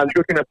try. And I was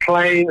looking at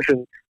planes,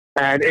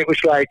 and it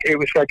was like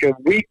a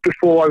week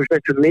before I was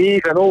meant to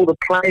leave, and all the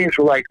planes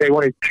were like they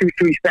wanted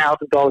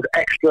 $2,000-$3,000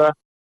 extra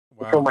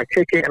for my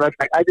ticket, and I was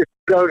like, I just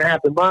don't have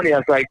the money. I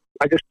was like,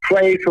 I just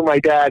prayed for my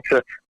dad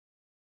to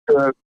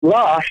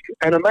last,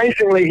 and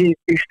amazingly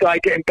he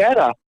started getting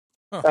better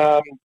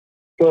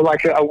for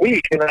like a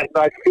week, and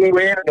I flew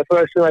in, and the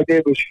first thing I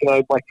did was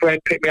my friend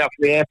picked me up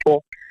from the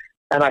airport,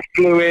 and I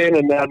flew in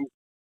and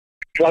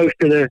drove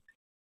to the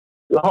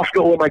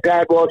hospital where my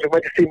dad was, and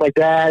went to see my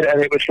dad,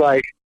 and it was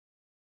like,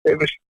 it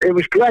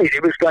was great.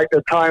 It was like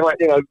the time,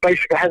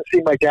 basically I hadn't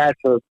seen my dad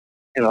for,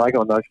 I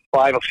don't know,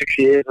 5 or 6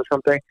 years or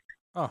something.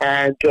 Oh.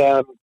 And,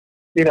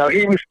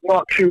 he was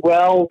not too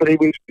well, but he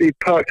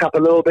perked up a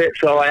little bit,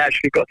 so I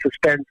actually got to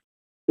spend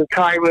some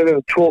time with him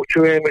and talk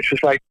to him, which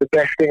was like the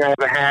best thing I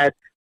ever had.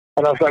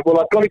 And I was like, well,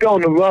 I've got to go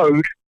on the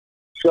road,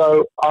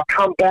 so I'll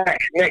come back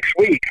next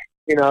week.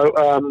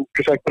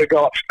 Because I got to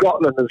go up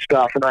Scotland and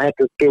stuff, and I had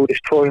to do this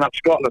touring up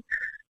Scotland.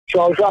 So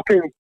I was up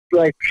in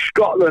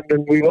Scotland,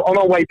 and we were on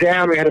our way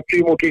down. We had a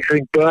few more gigs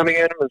in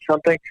Birmingham and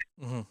something,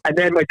 and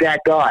then my dad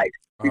died.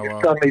 He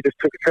suddenly just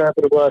took a turn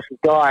for the worse and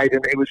died,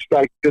 and it was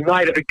like the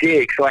night of the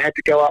gig, so I had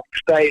to go up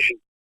the stage.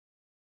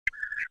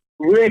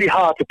 Really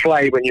hard to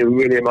play when you're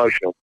really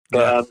emotional.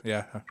 But,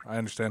 yeah, I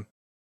understand.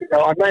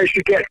 I managed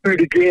to get through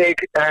the gig,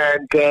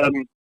 and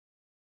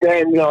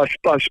then, I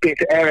was speaking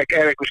to Eric.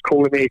 Eric was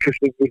calling me because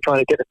we were trying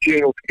to get a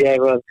funeral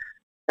together.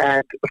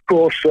 And of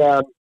course,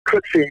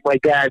 Kutsi, my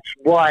dad's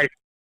wife,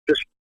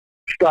 just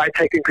started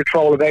taking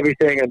control of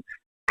everything and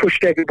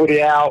pushed everybody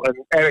out. And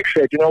Eric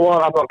said, you know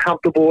what, I'm not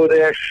comfortable with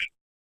this.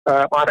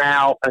 I'm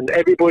out. And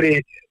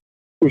everybody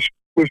was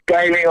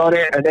bailing on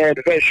it. And then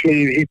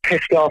eventually he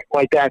pissed off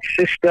my dad's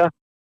sister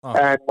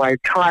and my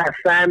entire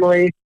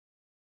family.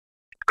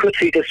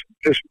 Kutsi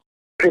just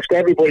pissed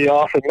everybody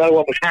off, and no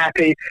one was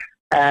happy.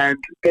 And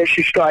then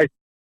she started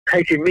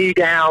taking me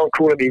down,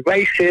 calling me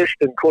racist,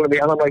 and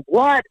I'm like,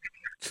 what?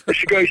 And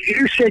she goes,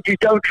 you said you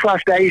don't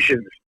trust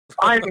Asians.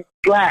 I'm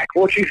black.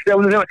 What you said?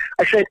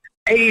 I said,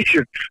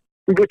 agents.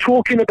 We were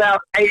talking about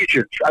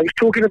agents. I was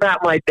talking about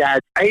my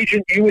dad's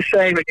agent. You were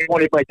saying that you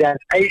wanted my dad's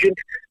agent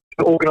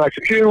to organize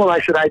a funeral. I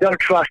said, I don't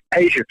trust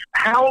agents.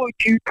 How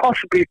do you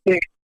possibly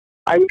think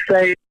I would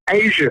say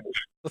Asians?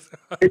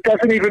 It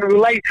doesn't even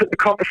relate to the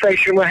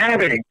conversation we're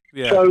having.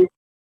 Yeah. So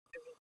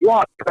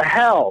what the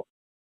hell?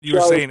 You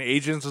were saying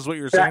agents is what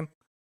you were saying?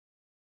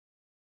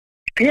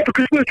 Yeah,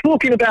 because we were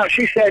talking about,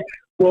 she said,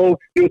 well,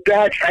 your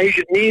dad's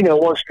agent Nina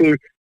wants to,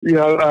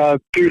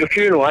 do the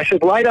funeral. I said,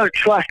 well, I don't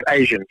trust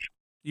Asians.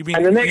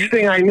 And the next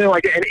thing I knew,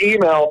 I get an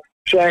email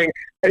saying,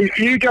 if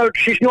you don't,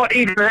 she's not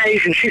even an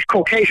Asian, she's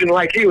Caucasian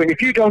like you, and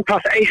if you don't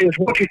trust Asians,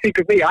 what do you think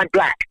of me? I'm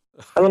black.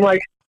 And I'm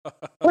like,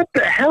 what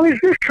the hell is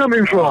this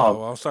coming from? Oh,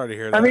 well, I'm sorry to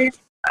hear that. I mean,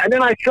 and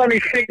then I suddenly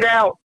figured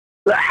out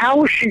that how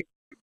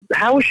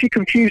was she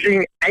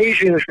confusing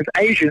Asians with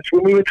Asians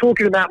when we were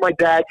talking about my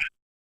dad's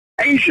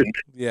agent?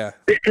 Yeah.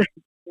 It just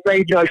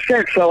made no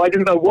sense. So I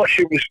didn't know what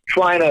she was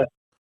trying to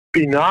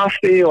be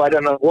nasty, or I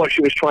don't know what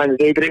she was trying to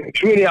do, but it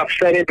was really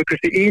upsetting because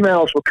the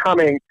emails were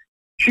coming.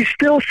 She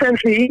still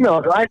sends me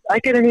emails. I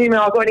get an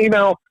email. I got an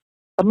email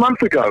a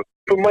month ago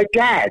from my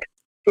dad,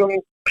 from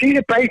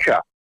Peter Baker,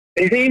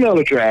 his email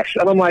address.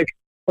 And I'm like,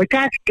 my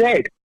dad's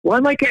dead. Why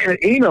am I getting an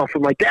email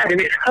from my dad?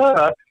 And it's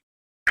her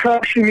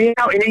cursing me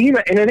out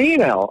in an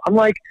email. I'm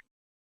like,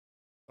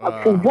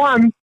 for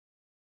one,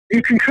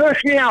 you can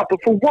curse me out, but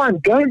for one,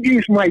 don't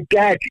use my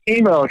dad's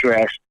email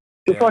address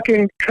to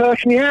fucking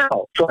curse me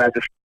out. So I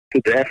just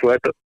did the F word,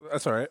 but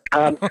that's all right.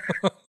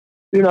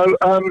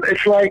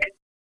 It's like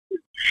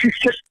she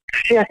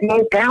has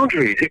no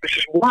boundaries. It was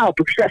just wild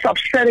because that's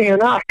upsetting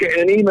enough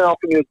getting an email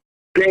from your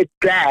dead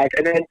dad,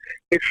 and then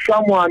it's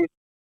someone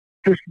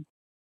just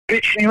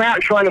bitching you out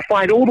and trying to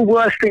find all the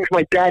worst things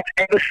my dad's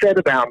ever said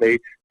about me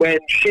when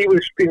she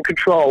was in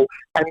control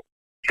and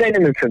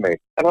sending them to me.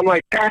 And I'm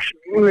like, that's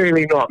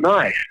really not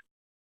nice,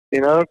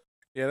 Yeah,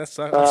 I'm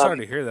sorry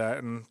to hear that.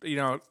 And,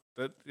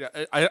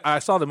 I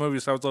saw the movie,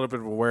 so I was a little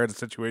bit aware of the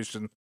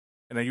situation.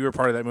 And then you were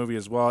part of that movie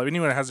as well. If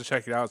anyone has to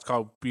check it out, it's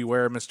called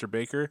Beware Mr.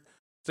 Baker.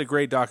 It's a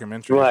great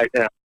documentary. Right,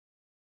 yeah.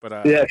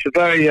 But, it's a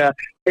very,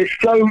 it's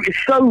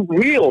so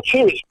real,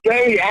 too. It's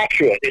very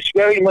accurate. It's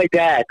very my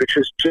dad,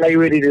 because Jay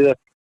really did a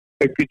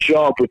good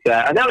job with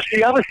that. And that was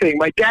the other thing.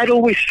 My dad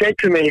always said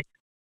to me,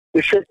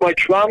 he said, my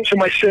drums and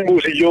my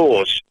cymbals are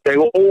yours. They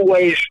were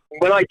always,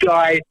 when I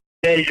die,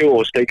 they're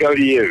yours. They go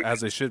to you. As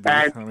they should be.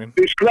 And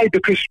it's great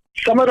because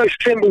some of those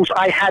cymbals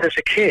I had as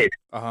a kid,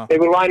 they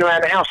were lying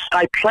around the house.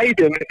 I played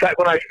them. In fact,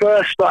 when I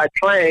first started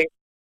playing,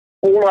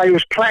 all I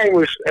was playing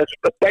was a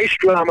bass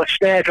drum, a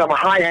snare drum, a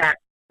hi-hat,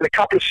 and a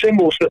couple of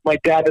cymbals that my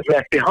dad had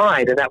left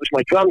behind, and that was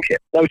my drum kit.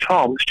 No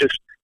toms, just,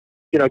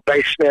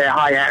 bass, snare,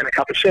 hi-hat, and a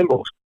couple of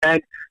cymbals.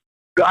 And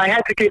I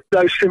had to give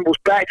those cymbals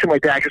back to my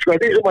dad because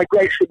these are my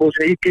great cymbals,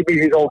 and he'd give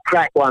me these old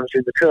crack ones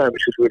in return,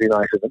 which was really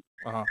nice of him.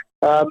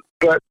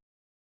 But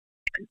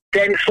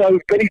then, so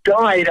when he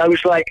died, I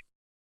was like,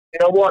 you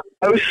know what?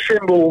 Those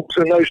cymbals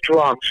and those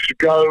drums should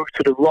go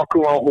to the Rock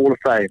and Roll Hall of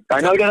Fame.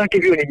 I know they don't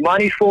give you any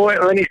money for it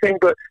or anything,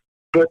 but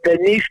there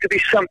needs to be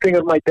something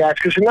of my dad's,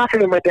 because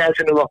nothing of my dad's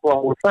in the Rock and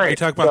Roll Hall of Fame. You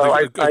talk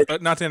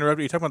about not to interrupt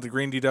you, you talk about the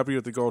green DW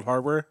with the gold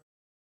hardware?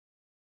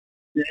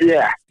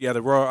 Yeah. Yeah,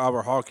 the Royal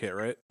Albert Hall kit,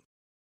 right?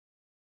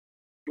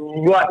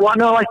 Right. Well,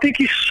 no, I think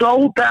he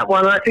sold that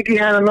one. I think he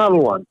had another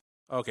one.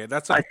 Okay,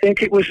 I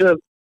think it was I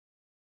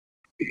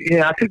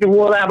think the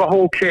Royal Albert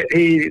Hall kit,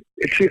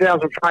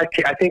 2005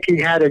 kit, I think he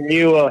had a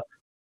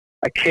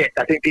kit.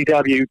 I think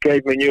DW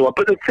gave him a new one.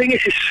 But the thing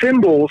is, his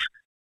cymbals,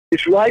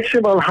 his ride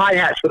cymbal and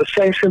hi-hats were the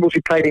same cymbals he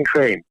played in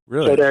Cream.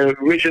 Really? So they're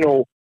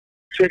original.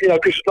 So,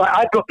 because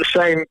I've got the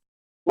same,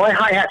 my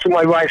hi-hats and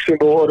my ride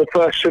cymbal are the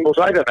first cymbals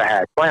I've ever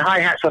had. My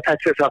hi-hats I've had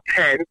since I was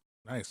 10.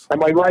 Nice. And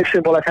my ride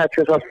cymbal I've had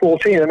since I was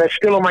 14. And they're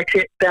still on my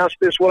kit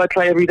downstairs, what I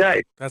play every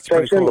day. That's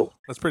pretty cool.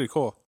 That's pretty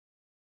cool.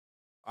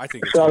 I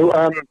think it's so.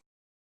 Cool.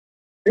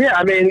 Yeah,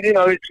 I mean,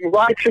 it's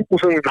ride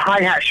cymbals and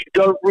hi-hats you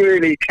don't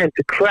really tend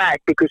to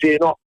crack because they're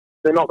not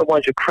the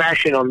ones you're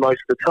crashing on most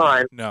of the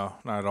time. No,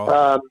 not at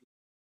all.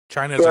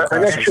 China's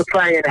unless you're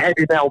playing in a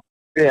heavy metal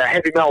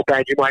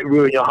band, you might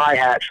ruin your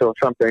hi-hats or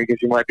something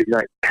because you might be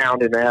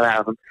pounding the hell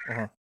out of them.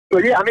 Uh-huh.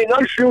 But yeah, I mean,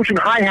 those Belgian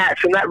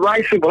hi-hats and that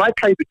ride cymbal, I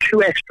played with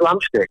 2X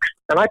drumsticks,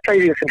 and I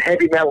played in some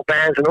heavy metal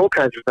bands and all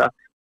kinds of stuff.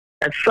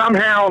 And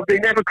somehow they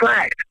never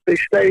cracked. They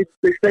stayed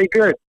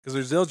good. Because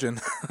they're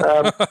Zildjian.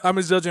 I'm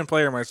a Zildjian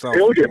player myself.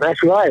 Zildjian,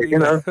 that's right.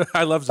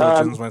 I love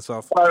Zildjians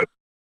myself.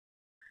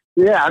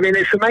 Yeah, I mean,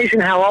 it's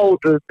amazing how old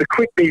the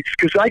quick beats.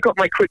 Because I got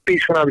my quick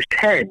beats when I was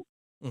 10,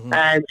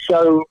 and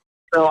so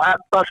that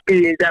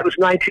was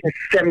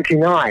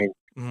 1979,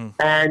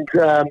 and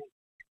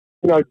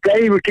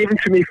they were given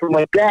to me from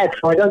my dad,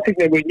 so I don't think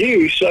they were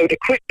new. So the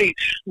quick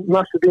beats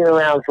must have been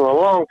around for a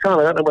long time.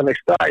 I don't know when they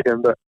started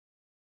them, but.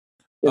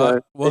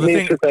 Well, the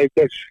thing,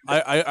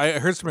 I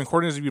heard some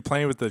recordings of you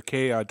playing with the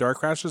K Dark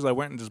Crashes. I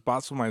went and just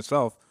bought some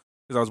myself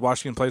because I was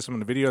watching you play some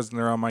of the videos, and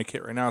they're on my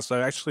kit right now. So I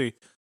actually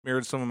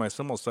mirrored some of my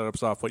cymbal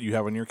setups off what you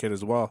have on your kit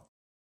as well.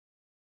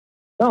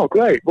 Oh,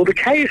 great! Well, the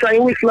Ks, I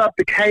always loved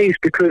the Ks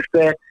because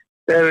they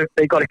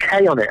got a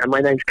K on it, and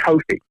my name's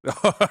Kofi.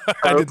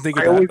 I didn't think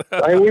of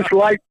that. I always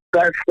liked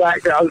that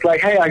fact that I was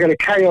like, hey, I got a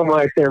K on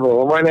my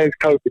cymbal, and my name's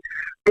Kofi.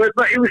 But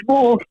it was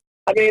more.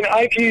 I mean,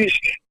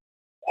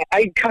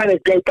 I kind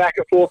of go back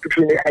and forth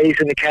between the A's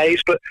and the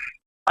K's, but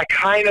I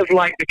kind of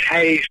like the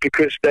K's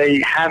because they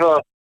have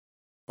a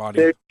body.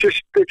 They seem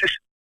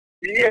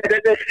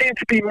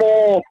to be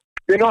more.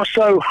 They're not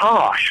so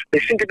harsh. They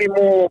seem to be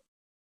more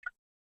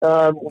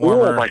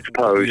warm, I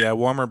suppose. Yeah,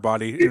 warmer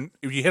body. And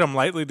if you hit them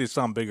lightly, they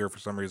sound bigger for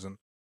some reason.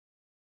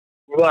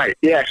 Right.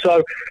 Yeah.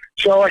 So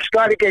I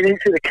started getting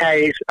into the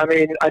K's. I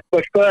mean,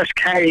 my first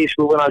K's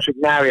were when I was with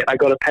Marriott. I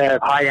got a pair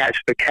of hi-hats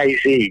for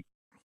KZ.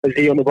 a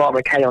Z on the bottom,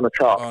 and K on the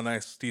top. Oh,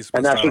 nice. Steve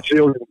And that's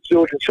style. what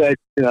Zildjian said,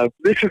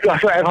 this is the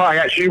sort of I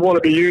actually want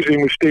to be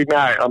using with Steve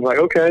Marriott. I'm like,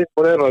 okay,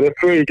 whatever, they're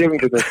free, give them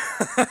to me.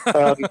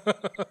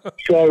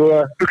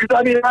 Because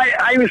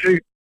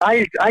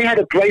I had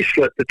a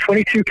bracelet, the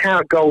 22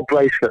 karat gold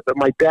bracelet that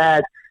my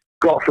dad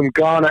got from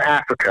Ghana,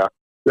 Africa,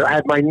 that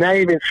had my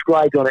name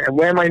inscribed on it and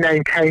where my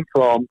name came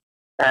from,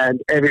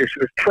 and everything.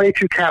 So it was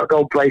 22 karat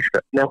gold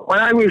bracelet. Now, when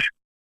I must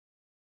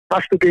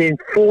have been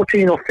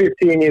 14 or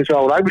 15 years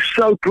old, I was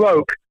so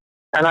broke,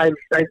 and I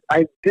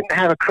didn't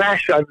have a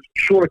crash. I was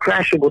short of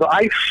crashing, but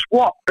I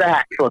swapped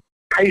that for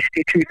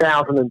Pasty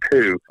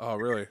 2002. Oh,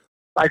 really?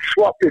 I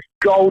swapped this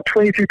gold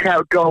 22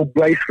 karat gold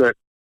bracelet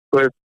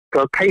for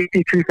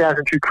Pasty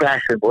 2002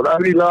 crash symbol. It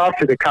only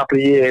lasted a couple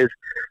of years,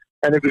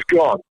 and it was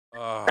gone.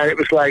 And it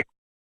was like,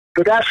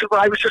 but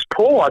I was just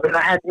poor. I mean,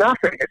 I had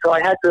nothing, so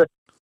I had to.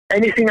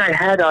 Anything I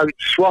had, I would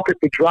swap it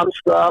for drum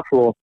stuff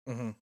or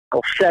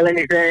sell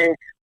anything.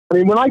 I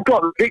mean, when I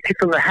got evicted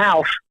from the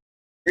house,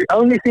 the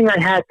only thing I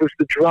had was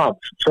the drums.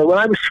 So when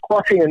I was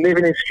squatting and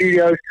living in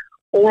studios,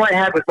 all I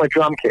had was my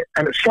drum kit.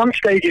 And at some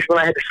stages when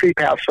I had to sleep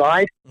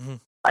outside,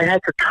 I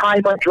had to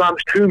tie my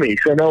drums to me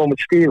so no one would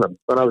steal them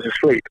when I was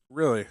asleep.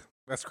 Really?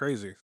 That's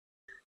crazy.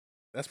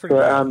 That's pretty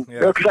bad.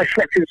 Because I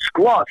slept in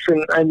squats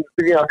and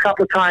a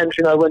couple of times,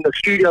 when the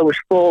studio was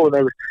full and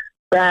there was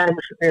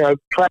bands,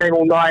 playing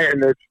all night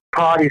and there's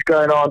parties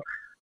going on,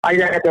 I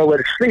didn't have nowhere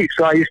to sleep.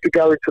 So I used to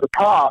go into the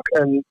park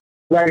and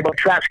lay my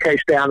traps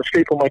case down and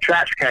sleep on my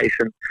traps case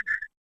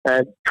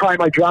and tie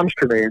my drums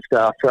to me and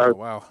stuff.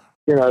 So,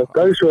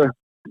 those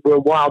were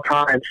wild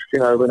times,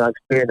 when I was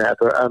doing that.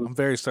 But I'm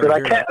very sorry.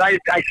 But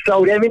I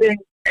sold everything.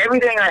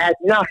 I had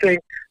nothing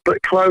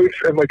but clothes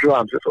and my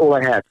drums. That's all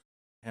I had.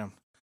 Yeah.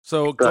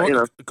 So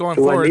going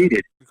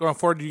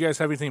forward, do you guys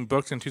have anything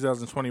booked in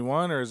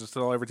 2021, or is it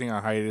still everything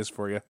on hiatus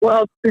for you?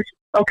 Well,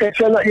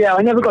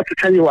 I never got to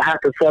tell you what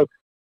happened. So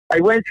I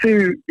went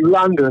to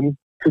London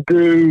to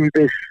do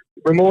this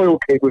memorial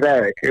gig with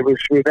Eric. It was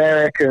with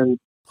Eric and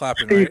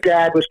Clapton, Steve right?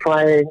 Gadd was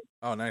playing.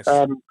 Oh, nice.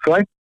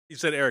 Sorry? You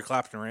said Eric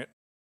Clapton, right?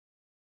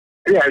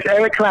 Yeah, it's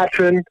Eric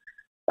Clapton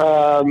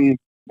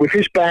with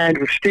his band,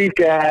 with Steve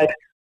Gadd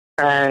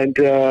and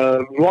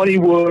Ronnie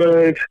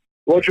Wood,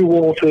 Roger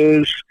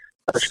Waters,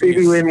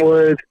 Stevie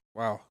Winwood.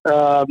 Wow.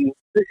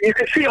 You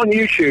can see it on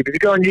YouTube. If you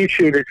go on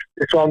YouTube,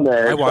 it's on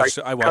there. I watched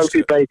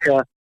Kofi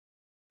Baker.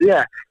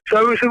 Yeah.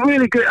 So it was a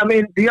really good. I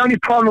mean, the only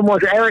problem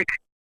was Eric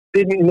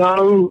didn't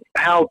know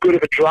how good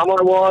of a drummer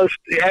I was.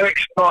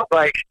 Eric's not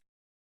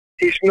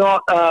he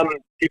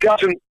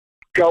doesn't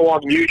go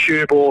on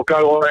YouTube or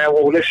go on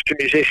or listen to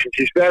musicians.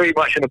 He's very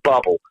much in a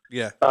bubble.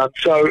 Yeah.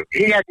 So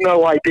he had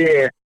no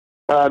idea.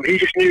 He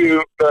just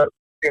knew that,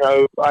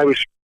 I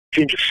was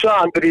Ginger's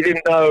son, but he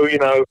didn't know,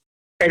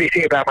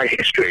 anything about my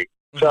history.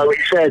 So he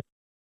said,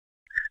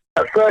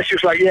 at first he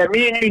was like, yeah,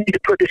 me and you need to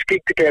put this gig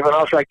together. And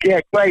I was like,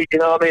 yeah, great.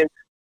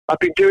 I've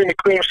been doing the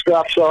Cream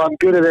stuff, so I'm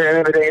good at it and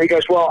everything. And he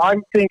goes, well,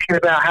 I'm thinking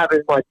about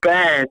having my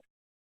band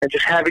and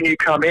just having you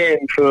come in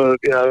for,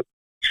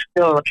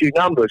 still a few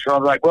numbers. And I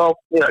was like, well,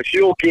 it's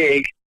your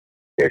gig.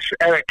 It's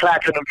Eric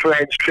Clapton and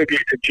Friends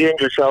tribute to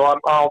Ginger, so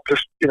I'll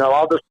just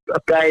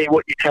obey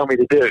what you tell me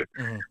to do.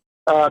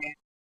 But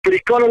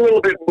it got a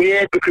little bit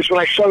weird because when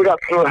I showed up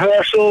for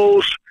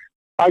rehearsals,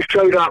 I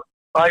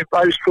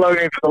was flown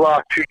in for the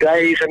last 2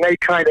 days, and they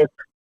kind of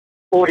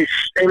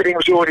everything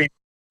was already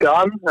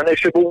done. And they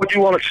said, well, would you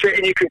want to sit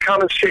in? You can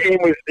come and sit in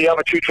with the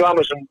other two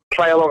drummers and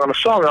play along on a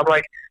song. And I'm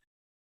like,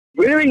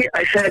 really?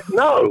 I said,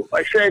 no.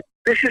 I said,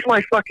 this is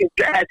my fucking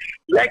dad's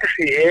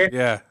legacy here.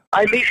 Yeah.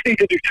 I at least need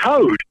to do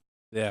Toad.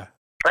 Yeah.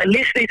 I at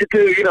least need to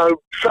do,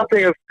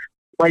 something of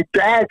my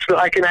dad's that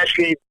I can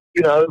actually,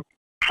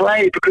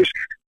 play, because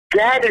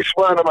Dad is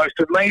one of the most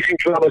amazing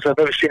drummers I've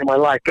ever seen in my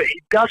life, but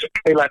he doesn't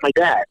play like my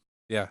dad.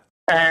 Yeah.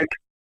 And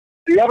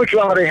the other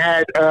drummer they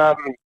had,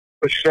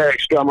 which is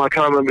Eric's drummer, I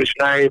can't remember his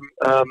name,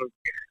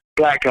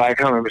 black guy, I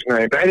can't remember his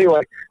name. But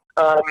anyway,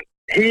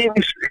 he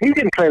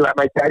didn't play like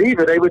my dad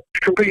either. They were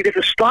completely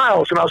different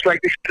styles. And I was like,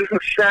 this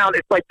doesn't sound,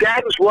 if my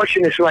dad was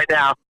watching this right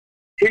now,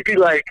 he'd be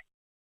like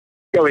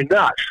going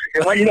nuts.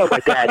 My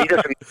dad,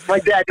 my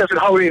dad doesn't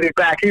hold anything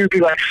back. He would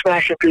be like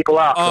smashing people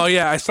up. Oh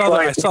yeah, I saw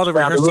the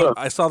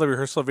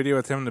rehearsal video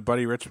with him and the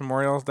Buddy Rich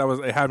Memorial.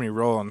 It had me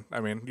rolling. I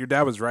mean, your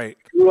dad was right.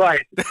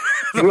 Right.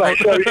 Right.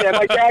 So yeah,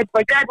 my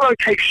dad won't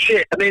take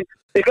shit. I mean,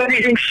 if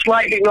anything's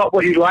slightly not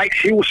what he likes,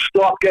 he will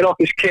stop, get off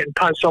his kit and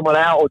punch someone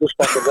out or just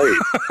fucking leave.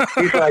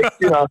 He's like,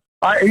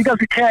 he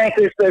doesn't care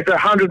if there's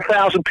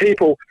 100,000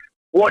 people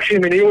watching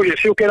him in the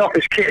audience. He'll get off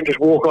his kit and just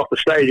walk off the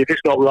stage if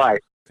it's not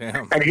right.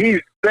 Damn. And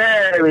he's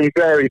very,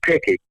 very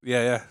picky.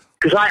 Yeah, yeah.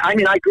 Because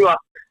I grew up,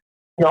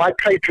 I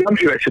played drum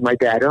duets with my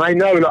dad, and I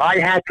know that I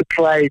had to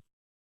play.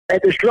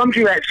 There's a drum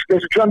duet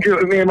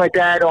with me and my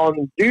dad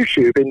on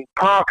YouTube in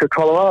Parker,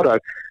 Colorado.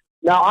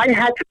 Now, I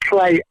had to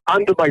play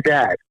under my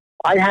dad.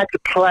 I had to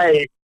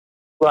play,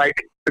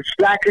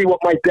 exactly what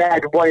my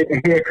dad wanted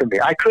to hear from me.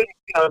 I couldn't,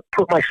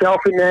 put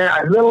myself in there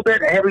a little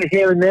bit, heavily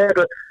here and there,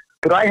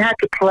 but I had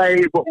to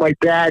play what my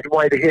dad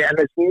wanted to hear, and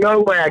there's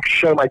no way I could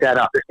show my dad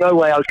up. There's no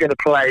way I was going to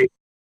play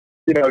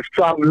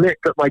some lick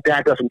that my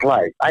dad doesn't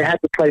play. I had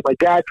to play my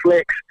dad's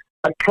licks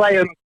and play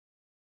them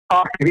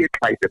after he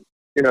played them.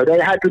 They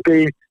had to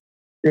be,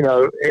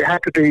 it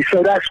had to be.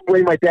 So that's the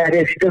way my dad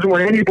is. He doesn't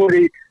want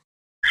anybody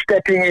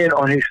stepping in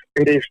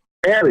his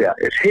area.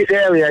 It's his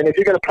area, and if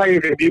you're going to play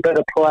with him, you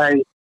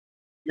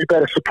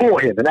better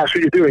support him, and that's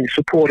what you're doing,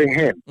 supporting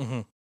him.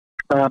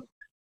 Mm-hmm.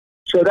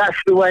 So that's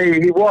the way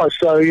he was.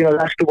 So,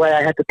 that's the way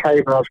I had to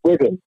play when I was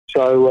with him.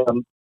 So,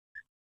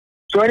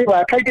 anyway,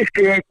 I played this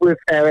gig with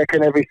Eric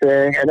and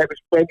everything, and it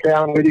went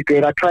down really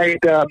good. I played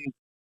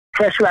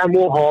Press Round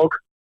Warhog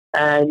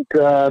and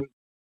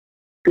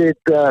did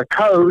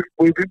Code.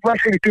 We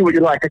basically Do What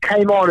You Like. I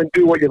came on and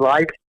Do What You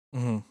Like,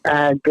 mm-hmm.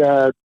 and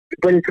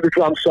went into the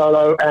drum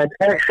solo. And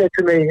Eric said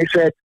to me, he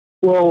said,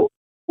 well,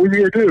 what are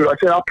you going to do? I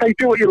said, I'll play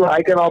Do What You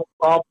Like, and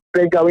I'll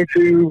then go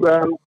into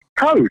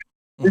Code.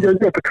 He goes,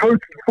 yeah, but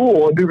Code's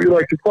 4 and Do What You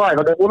Like is 5.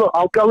 I go, well, look,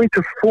 I'll go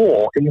into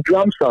 4 in the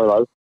drum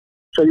solo,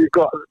 so you've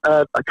got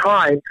a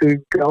time to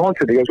go on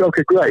to it. He goes,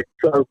 okay, great.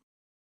 So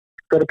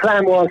the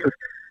plan was, as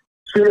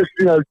soon as,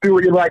 Do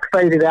What You Like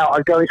faded out,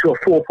 I'd go into a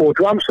 4/4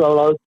 drum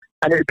solo,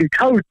 and it'd be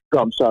Code's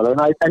drum solo.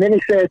 And then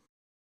he said,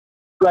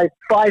 like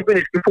 5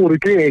 minutes before the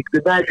gig,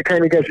 the manager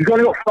came and goes, you've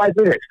only got 5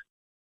 minutes.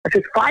 I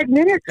said, 5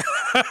 minutes?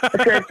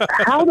 I said,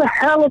 how the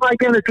hell am I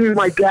going to do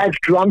my dad's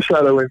drum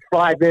solo in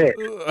 5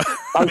 minutes?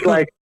 I was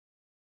like,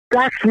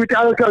 that's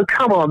ridiculous. I go,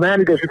 come on, man.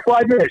 He goes, in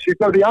 5 minutes. You've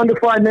got to be under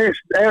 5 minutes.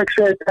 Eric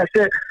said, that's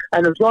it.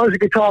 And as long as the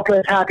guitar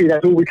player's happy,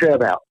 that's all we care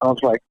about. I was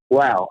like,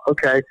 wow,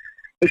 okay.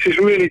 This is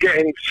really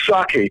getting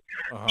sucky.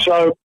 Uh-huh.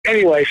 So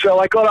anyway,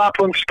 I got up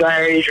on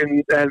stage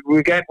and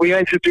we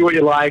went to Do What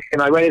You Like,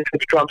 and I went into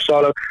the drum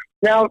solo.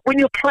 Now, when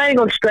you're playing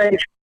on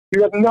stage,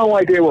 you have no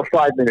idea what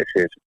 5 minutes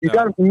is. You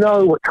don't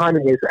know what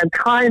timing is. And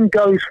time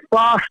goes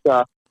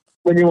faster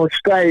when you're on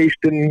stage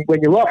than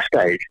when you're off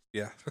stage.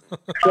 Yeah.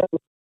 So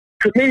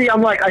to me,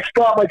 I'm like, I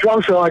start my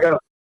drum solo, I go,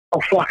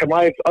 oh, fuck, am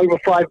I over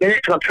 5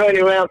 minutes? And I'm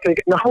turning around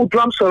thinking, the whole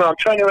drum solo, I'm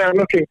turning around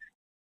looking.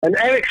 And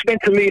Eric's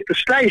meant to leave the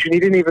stage, and he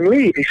didn't even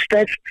leave. He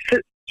stood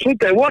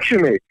there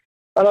watching me.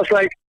 And I was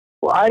like,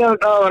 well, I don't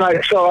know. And I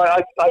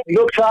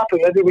looked up,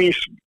 and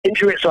everybody's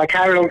into it, so I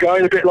carried on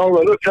going a bit longer.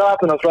 I looked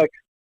up, and I was like,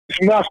 this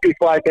must be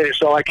 5 minutes,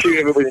 so I queued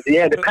everybody at the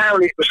end.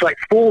 Apparently, it was like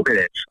 4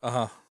 minutes.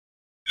 Uh-huh.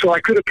 So I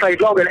could have played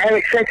longer. And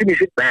Eric said to me, he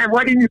said, man,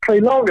 why didn't you play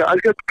longer? I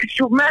go, because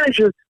your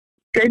manager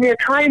gave me a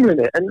time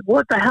limit. And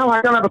what the hell?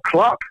 I don't have a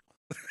clock.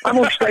 I'm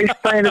on stage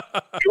playing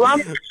a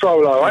drum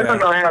solo. Yeah. I don't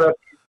know how to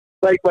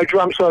make my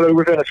drum solo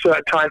within a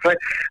certain time frame.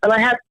 And I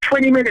had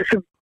 20 minutes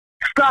of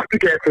stuff to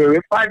get through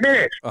in 5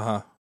 minutes.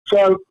 Uh-huh.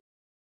 So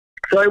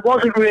it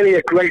wasn't really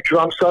a great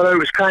drum solo. It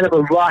was kind of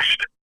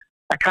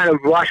I kind of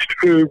rushed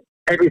through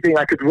everything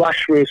I could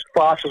rush through as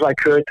fast as I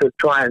could to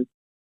try and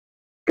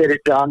get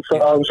it done. So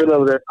I was a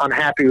little bit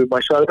unhappy with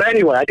my solo. But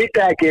anyway, I did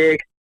that gig,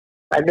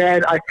 and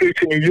then I flew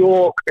to New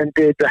York and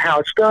did the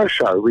Howard Stern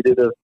show. We did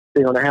a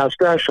thing on the Howard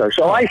Stern show.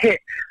 So I hit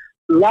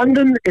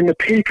London in the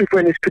peak of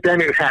when this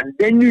pandemic was happening,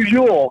 then New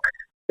York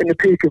in the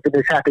peak of when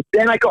this happened.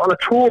 Then I got on a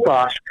tour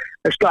bus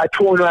and started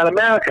touring around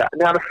America.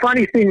 Now, the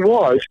funny thing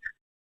was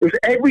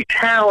every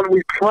town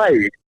we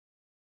played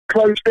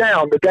closed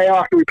down the day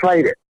after we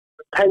played it.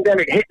 The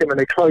pandemic hit them and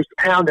they closed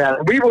the town down.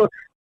 And we were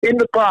in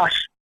the bus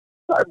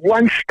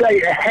one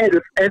state ahead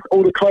of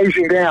all the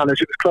closing down as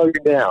it was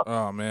closing down.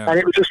 Oh, man. And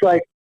it was just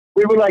like,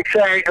 we were like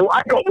saying, and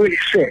I got really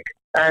sick.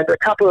 And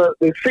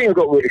the singer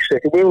got really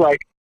sick. And we were like,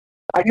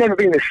 I've never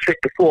been this sick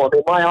before. I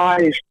mean, my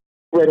eyes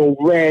went all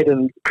red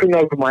and couldn't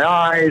open my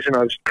eyes, and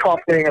I was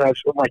coughing, and I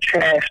was on my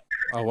chest.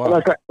 Oh, wow. And I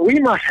was like, we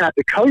must have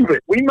the COVID.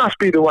 We must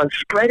be the ones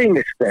spreading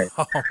this thing.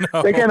 Oh,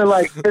 no. They're going to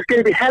there's going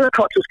to be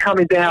helicopters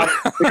coming down.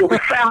 They go, we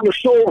found the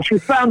source. We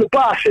found the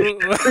bus.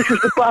 This is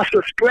the bus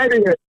that's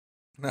spreading it.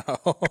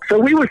 No. So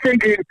we were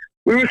thinking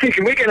we're going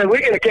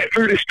to get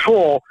through this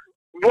tour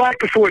right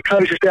before it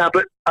closes down.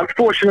 But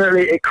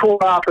unfortunately, it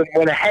caught up and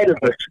went ahead of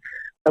us.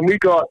 And we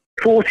got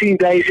 14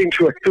 days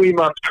into a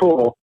 3-month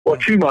tour, or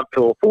 2-month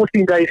tour,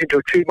 14 days into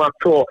a 2-month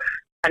tour,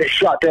 and it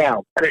shut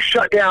down. And it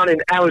shut down in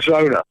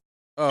Arizona.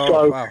 Oh,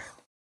 so wow.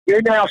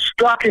 We're now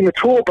stuck in the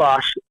tour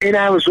bus in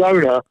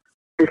Arizona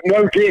with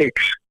no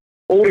gigs.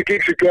 All the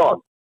gigs are gone.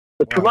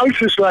 The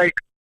promoter's like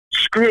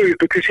screwed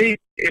because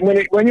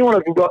when you're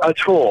on a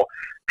tour,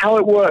 how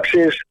it works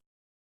is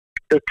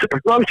the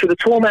promoter, the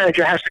tour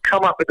manager, has to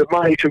come up with the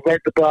money to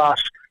rent the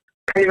bus,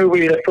 pay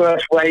everybody their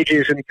first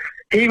wages, and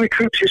he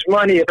recoups his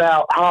money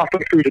about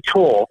halfway through the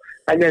tour,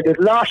 and then the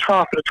last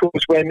half of the tour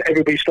is when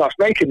everybody starts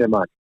making their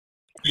money.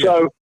 Yeah.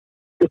 So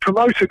the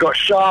promoter got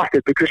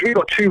shafted because we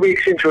got 2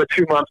 weeks into a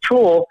 2-month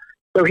tour,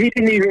 so he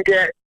didn't even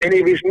get any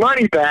of his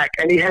money back,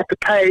 and he had to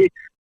pay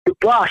the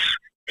bus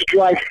to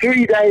drive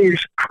 3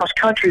 days cross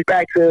country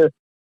back to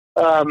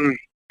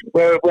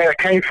where it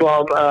came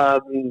from,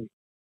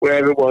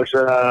 wherever it was,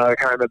 I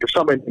can't remember,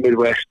 somewhere in the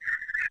Midwest.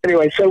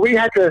 Anyway, so we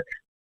had to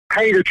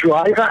pay the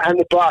driver and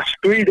the bus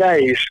 3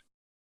 days,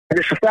 and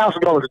it's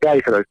 $1,000 a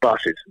day for those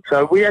buses.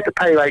 So we had to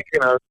pay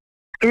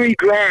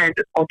 $3,000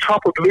 on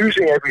top of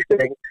losing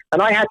everything,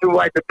 and I had to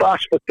ride the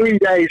bus for 3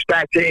 days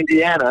back to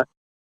Indiana,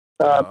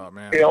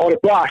 Man. On a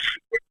bus,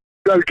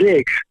 no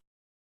gigs.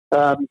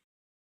 But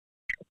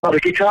the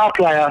guitar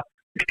players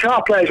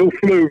all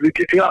flew.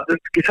 The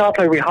guitar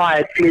player we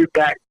hired flew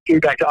back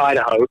to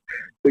Idaho.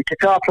 The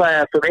guitar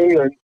player from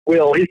England,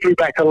 Will, he flew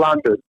back to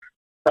London.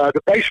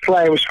 The bass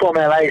player was from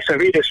LA, so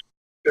he just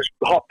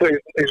hopped.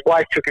 His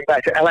wife took him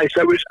back to LA.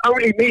 So it was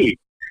only me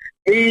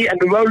and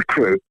the road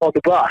crew on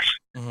the bus.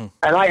 Mm-hmm.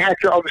 And I had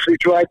to obviously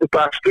drive the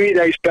bus 3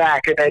 days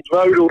back and then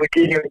load all the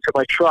gear into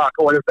my truck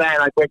or the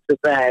van. I went to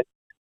the van,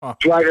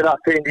 drive it up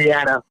to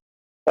Indiana.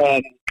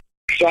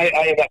 So I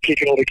ended up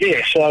keeping all the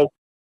gear. So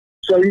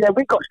yeah,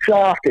 we got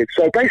shafted.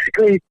 So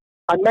basically,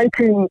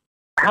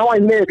 how I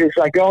live is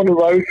I go on the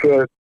road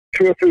for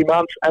 2 or 3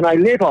 months, and I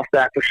live off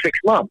that for 6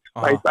 months.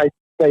 Uh-huh. I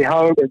stay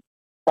home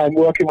and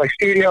work in my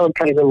studio and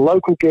play the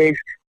local gigs.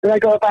 Then I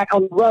go back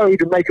on the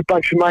road and make a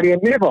bunch of money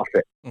and live off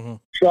it. Mm-hmm.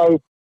 So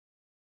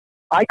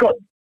I got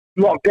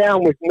locked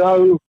down with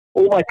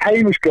all my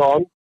pay was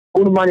gone.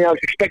 All the money I was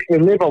expecting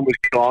to live on was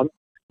gone.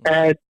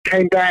 And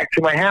came back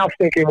to my house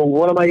thinking, well,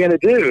 what am I going to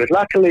do? And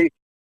luckily,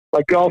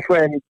 my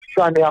girlfriend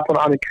signed me up on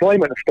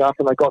unemployment and stuff,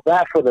 and I got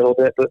that for a little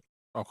bit. But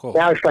cool.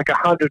 Now it's like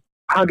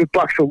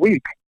 $100 a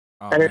week.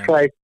 And it's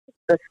like,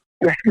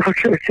 that's not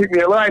going to keep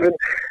me alive.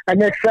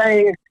 And they're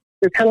telling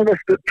us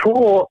the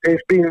tour is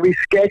being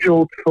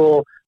rescheduled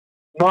for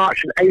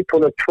March and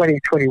April of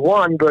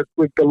 2021, but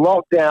with the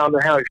lockdown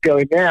and how it's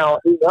going now,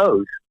 who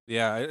knows?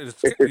 Yeah,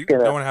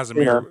 no one has a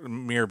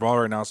mere ball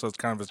right now, so it's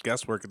kind of just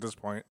guesswork at this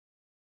point.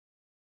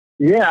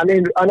 Yeah, I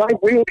mean,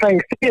 we were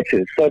playing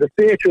theatres, so the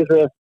theatres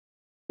are,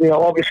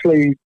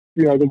 obviously,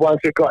 the ones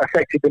that got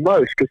affected the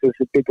most because there's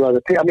a big lot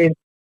of people. I mean,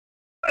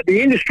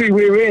 the industry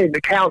we're in,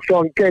 it counts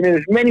on getting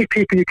as many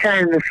people you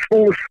can in the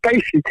smallest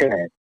space you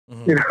can.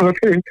 Mm-hmm. I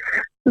mean,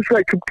 it's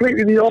like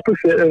completely the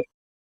opposite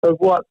of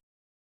what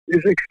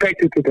is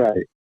expected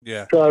today.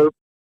 Yeah. So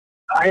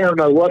I don't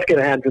know what's going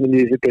to happen to the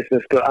music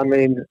business, but I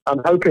mean, I'm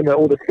hoping that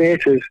all the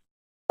theatres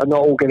are not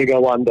all going to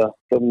go under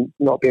from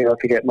not being able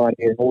to get money,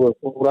 and all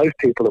those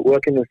people that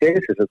work in the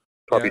theatres are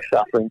probably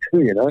suffering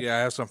too. Yeah, I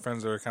have some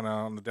friends that are kind of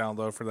on the down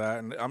low for that,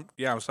 and I'm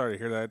sorry to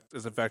hear that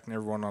it's affecting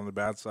everyone on the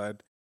bad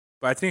side.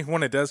 But I think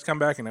when it does come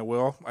back, and it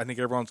will, I think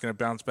everyone's going to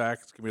bounce back.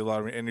 It's going to be a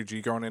lot of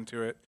energy going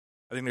into it.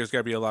 I think there's got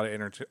to be a lot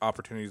of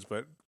opportunities,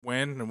 but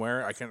when and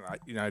where, I'd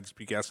just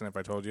be guessing if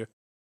I told you.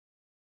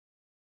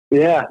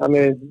 Yeah, I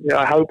mean,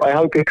 I hope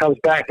it comes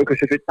back, because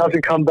if it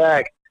doesn't come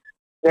back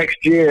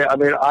next year, I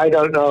mean, I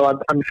don't know.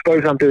 I'm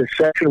suppose I'm doing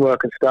session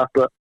work and stuff,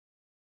 but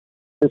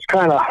it's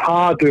kind of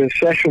hard doing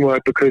session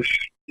work because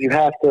you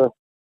have to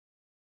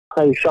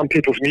play some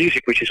people's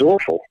music, which is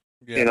awful,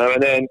 and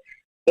then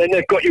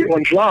they've got you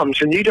on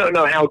drums, and you don't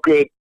know how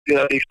good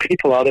these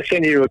people are. They're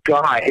sending you a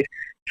guide.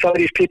 Some of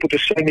these people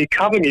just send me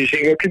cover music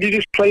and go, "Could you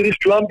just play this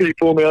drum beat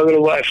for me? I'm going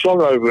to write a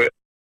song over it."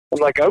 I'm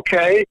like,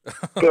 okay,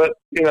 but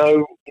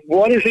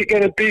what is it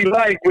going to be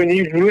like when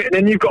you've written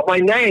and you've got my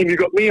name, you've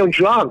got me on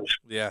drums?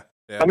 Yeah.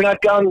 I mean,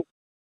 I've done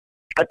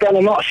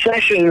a lot of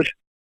sessions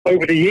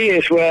over the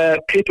years where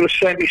people have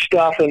sent me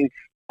stuff, and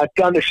I've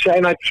done the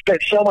same. I've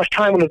spent so much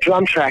time on the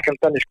drum track. I've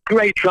done this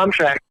great drum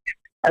track,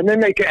 and then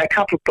they get a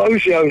couple of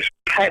bozos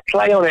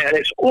play on it, and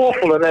it's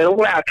awful, and they're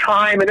all out of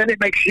time, and then it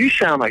makes you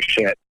sound like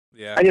shit.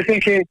 Yeah. And you're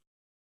thinking,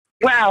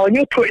 wow, and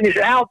you're putting this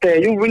out there,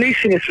 you're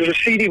releasing this as a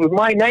CD with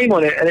my name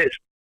on it, and it's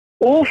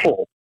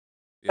awful.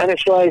 Yeah. And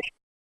it's like,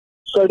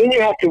 so then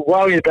you have to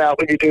worry about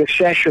when you're doing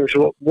sessions,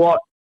 what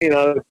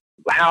you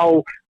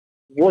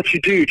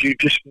do. Do you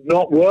just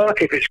not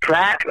work if it's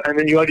crap, and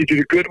then you only do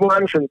the good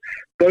ones? And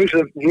those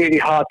are really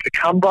hard to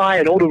come by,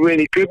 and all the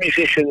really good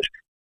musicians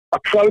are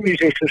pro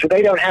musicians, so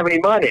they don't have any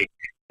money.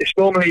 It's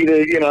normally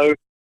the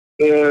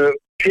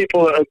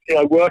people that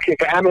are working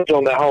for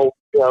Amazon their whole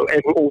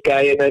all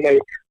day, and then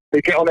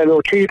they get on their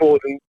little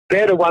keyboards, and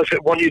they're the ones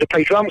that want you to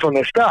play drums on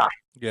their stuff.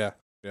 Yeah.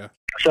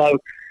 So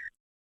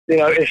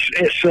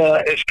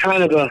it's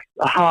kind of a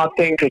hard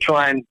thing to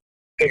try and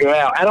figure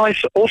out. And I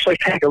also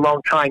take a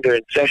long time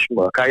doing session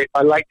work. I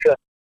like to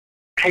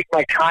take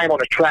my time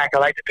on a track. I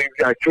like to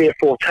do 3 or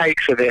 4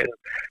 takes of it.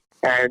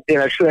 And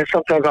so then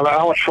sometimes I'm like,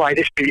 I want to try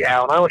this beat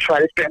out, and I want to try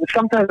this bit. And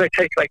sometimes I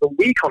take like a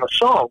week on a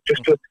song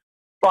just to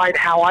find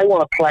how I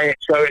want to play it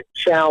so it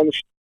sounds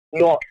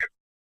not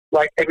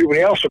like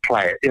everybody else would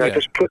play it.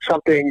 Just put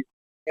something,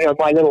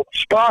 my little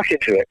spark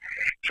into it.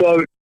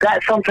 So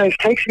that sometimes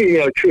takes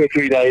me, 2 or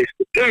 3 days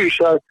to do.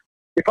 So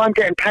if I'm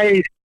getting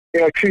paid,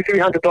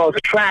 $200-$300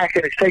 a track,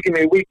 and it's taking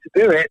me a week to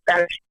do it,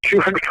 that's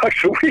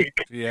 $200 a week.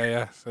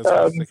 Yeah. So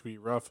that could be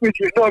rough. Which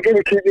is not going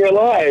to keep me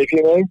alive,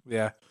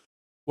 Yeah.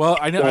 Well,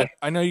 I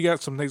know you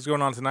got some things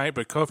going on tonight,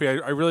 but Kofi,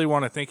 I really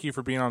want to thank you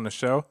for being on the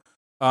show.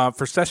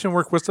 For session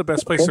work, what's the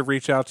best place to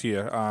reach out to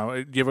you?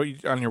 Do you have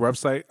it on your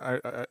website,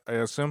 I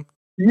assume?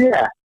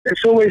 Yeah,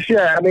 it's always,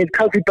 I mean,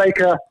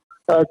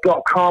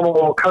 KofiBaker.com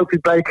or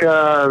Kofi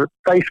Baker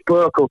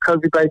Facebook or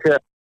Kofi Baker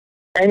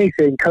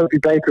anything.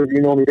 Kofi Baker,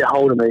 you normally get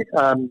hold of me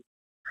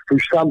through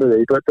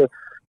somebody. But the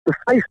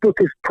Facebook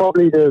is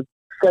probably the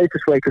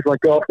safest way, because my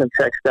girlfriend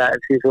texts that,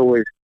 and she's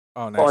always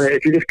nice. on it.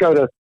 If you just go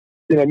to,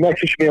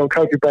 message me on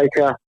Kofi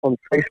Baker on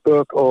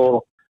Facebook,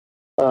 or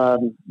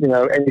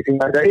anything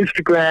like that.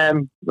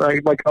 Instagram,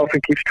 my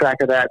girlfriend keeps track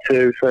of that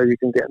too, so you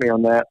can get me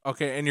on that.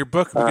 Okay, and your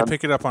book, we can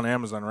pick it up on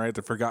Amazon, right?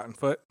 The Forgotten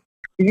Foot?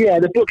 Yeah,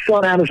 the book's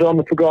on Amazon,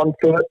 The Forgotten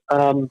Foot,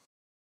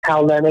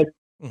 Hal Leonard.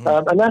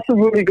 Mm-hmm. And that's a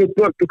really good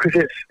book because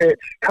it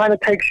kind of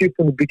takes you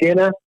from the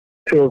beginner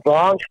to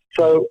advanced.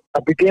 So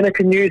a beginner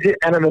can use it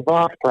and an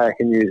advanced player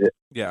can use it.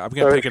 Yeah, I'm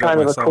going to pick it up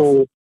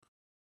myself.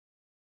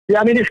 Yeah,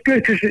 I mean, it's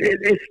good because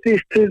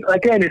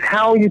it's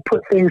how you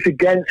put things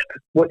against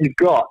what you've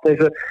got.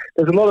 There's a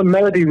lot of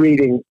melody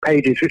reading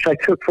pages, which I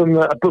took from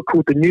a book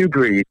called The New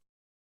Breed,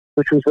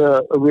 which was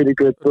a really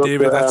good book.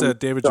 That's a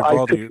David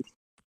Gibaldi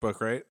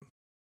book, right?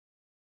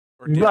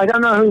 I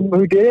don't know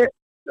who did it.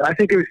 I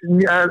think it was.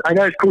 I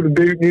know it's called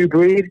The New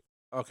Breed.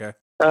 Okay.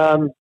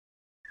 And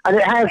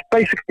it has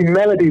basically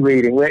melody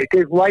reading, where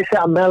it writes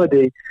out a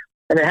melody,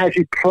 and it has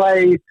you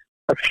play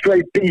a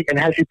straight beat and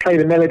has you play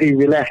the melody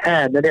with your left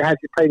hand, then it has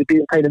you play the beat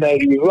and play the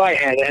melody with your right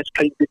hand, it has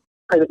you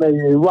play the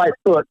melody with your right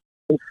foot,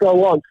 and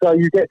so on. So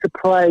you get to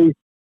play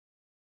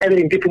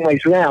everything different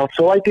ways around.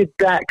 So I did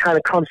that kind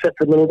of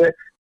concept a little bit,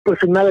 put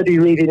some melody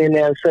reading in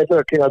there and said,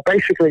 look,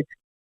 basically,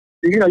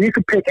 you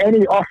can pick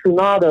any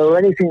ostinato or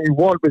anything you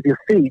want with your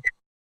feet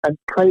and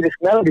play this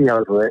melody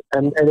over it,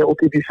 and it will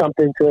give you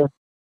something to,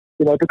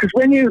 because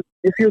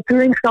if you're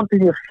doing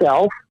something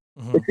yourself,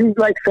 mm-hmm. if you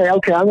say,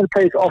 okay, I'm going to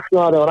play this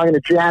ostinato and I'm going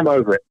to jam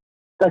over it,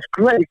 that's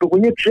great. But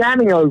when you're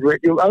jamming over it,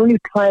 you're only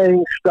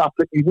playing stuff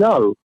that you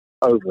know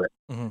over it.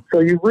 Mm-hmm. So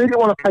you really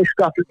want to play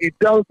stuff that you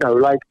don't know.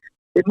 Like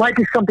it might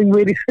be something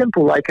really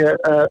simple, like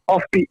a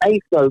offbeat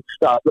eighth note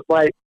stuff that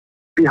might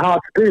be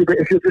hard to do. But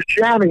if you're just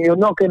jamming, you're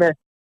not going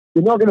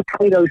to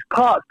play those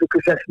parts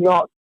because that's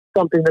not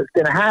something that's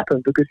going to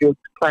happen because you're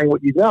playing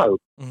what you know.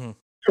 Mm-hmm.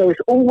 So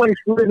it's always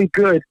really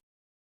good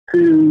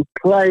to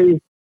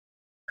play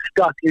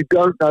stuff you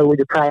don't know when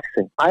you're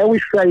practicing. I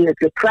always say if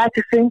you're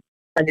practicing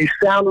and you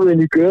sound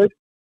really good,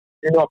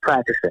 you're not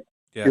practicing.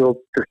 Yeah. You're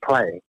just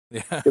playing.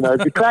 Yeah. If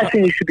you're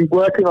practicing, you should be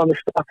working on the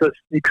stuff that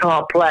you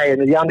can't play,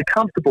 and the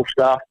uncomfortable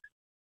stuff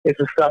is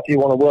the stuff you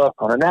want to work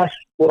on. And that's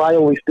what I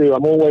always do.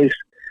 When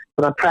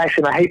I'm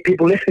practicing, I hate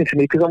people listening to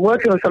me because I'm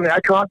working on something I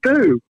can't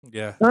do.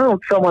 Yeah. I don't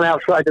want someone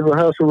outside the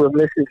rehearsal room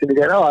listening to me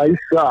going, "Oh, you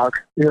suck."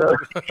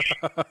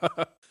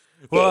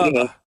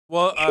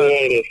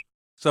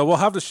 So we'll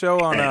have the show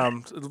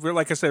on.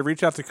 Like I said,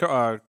 reach out to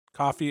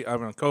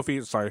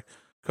Kofi. Sorry,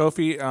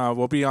 Kofi.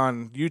 We'll be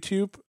on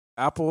YouTube,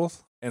 Apple,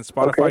 and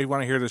Spotify. Okay. You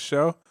want to hear the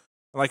show?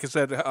 Like I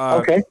said,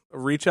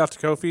 reach out to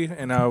Kofi,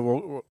 and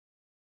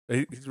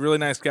he's a really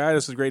nice guy.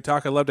 This is a great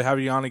talk. I'd love to have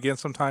you on again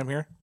sometime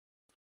here.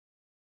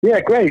 Yeah,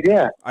 great.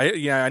 Yeah.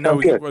 I know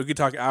we could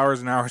talk hours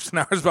and hours and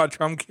hours about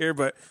drum gear,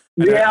 but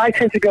I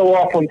tend to go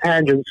off on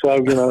tangents,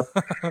 so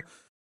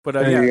But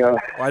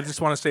I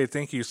just want to say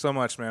thank you so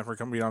much, man, for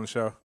coming on the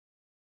show.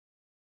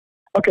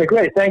 Okay,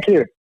 great. Thank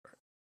you.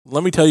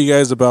 Let me tell you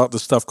guys about the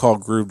stuff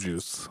called Groove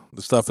Juice.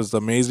 The stuff is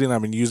amazing.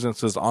 I've been using it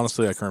since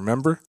honestly I can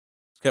remember.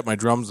 It's kept my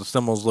drums and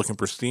cymbals looking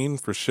pristine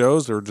for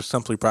shows or just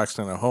simply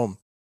practicing at home.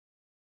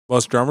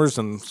 Most drummers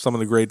and some of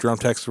the great drum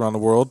techs around the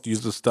world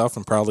use this stuff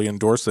and proudly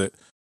endorse it.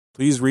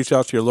 Please reach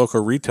out to your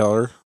local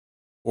retailer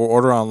or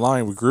order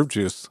online with Groove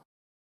Juice.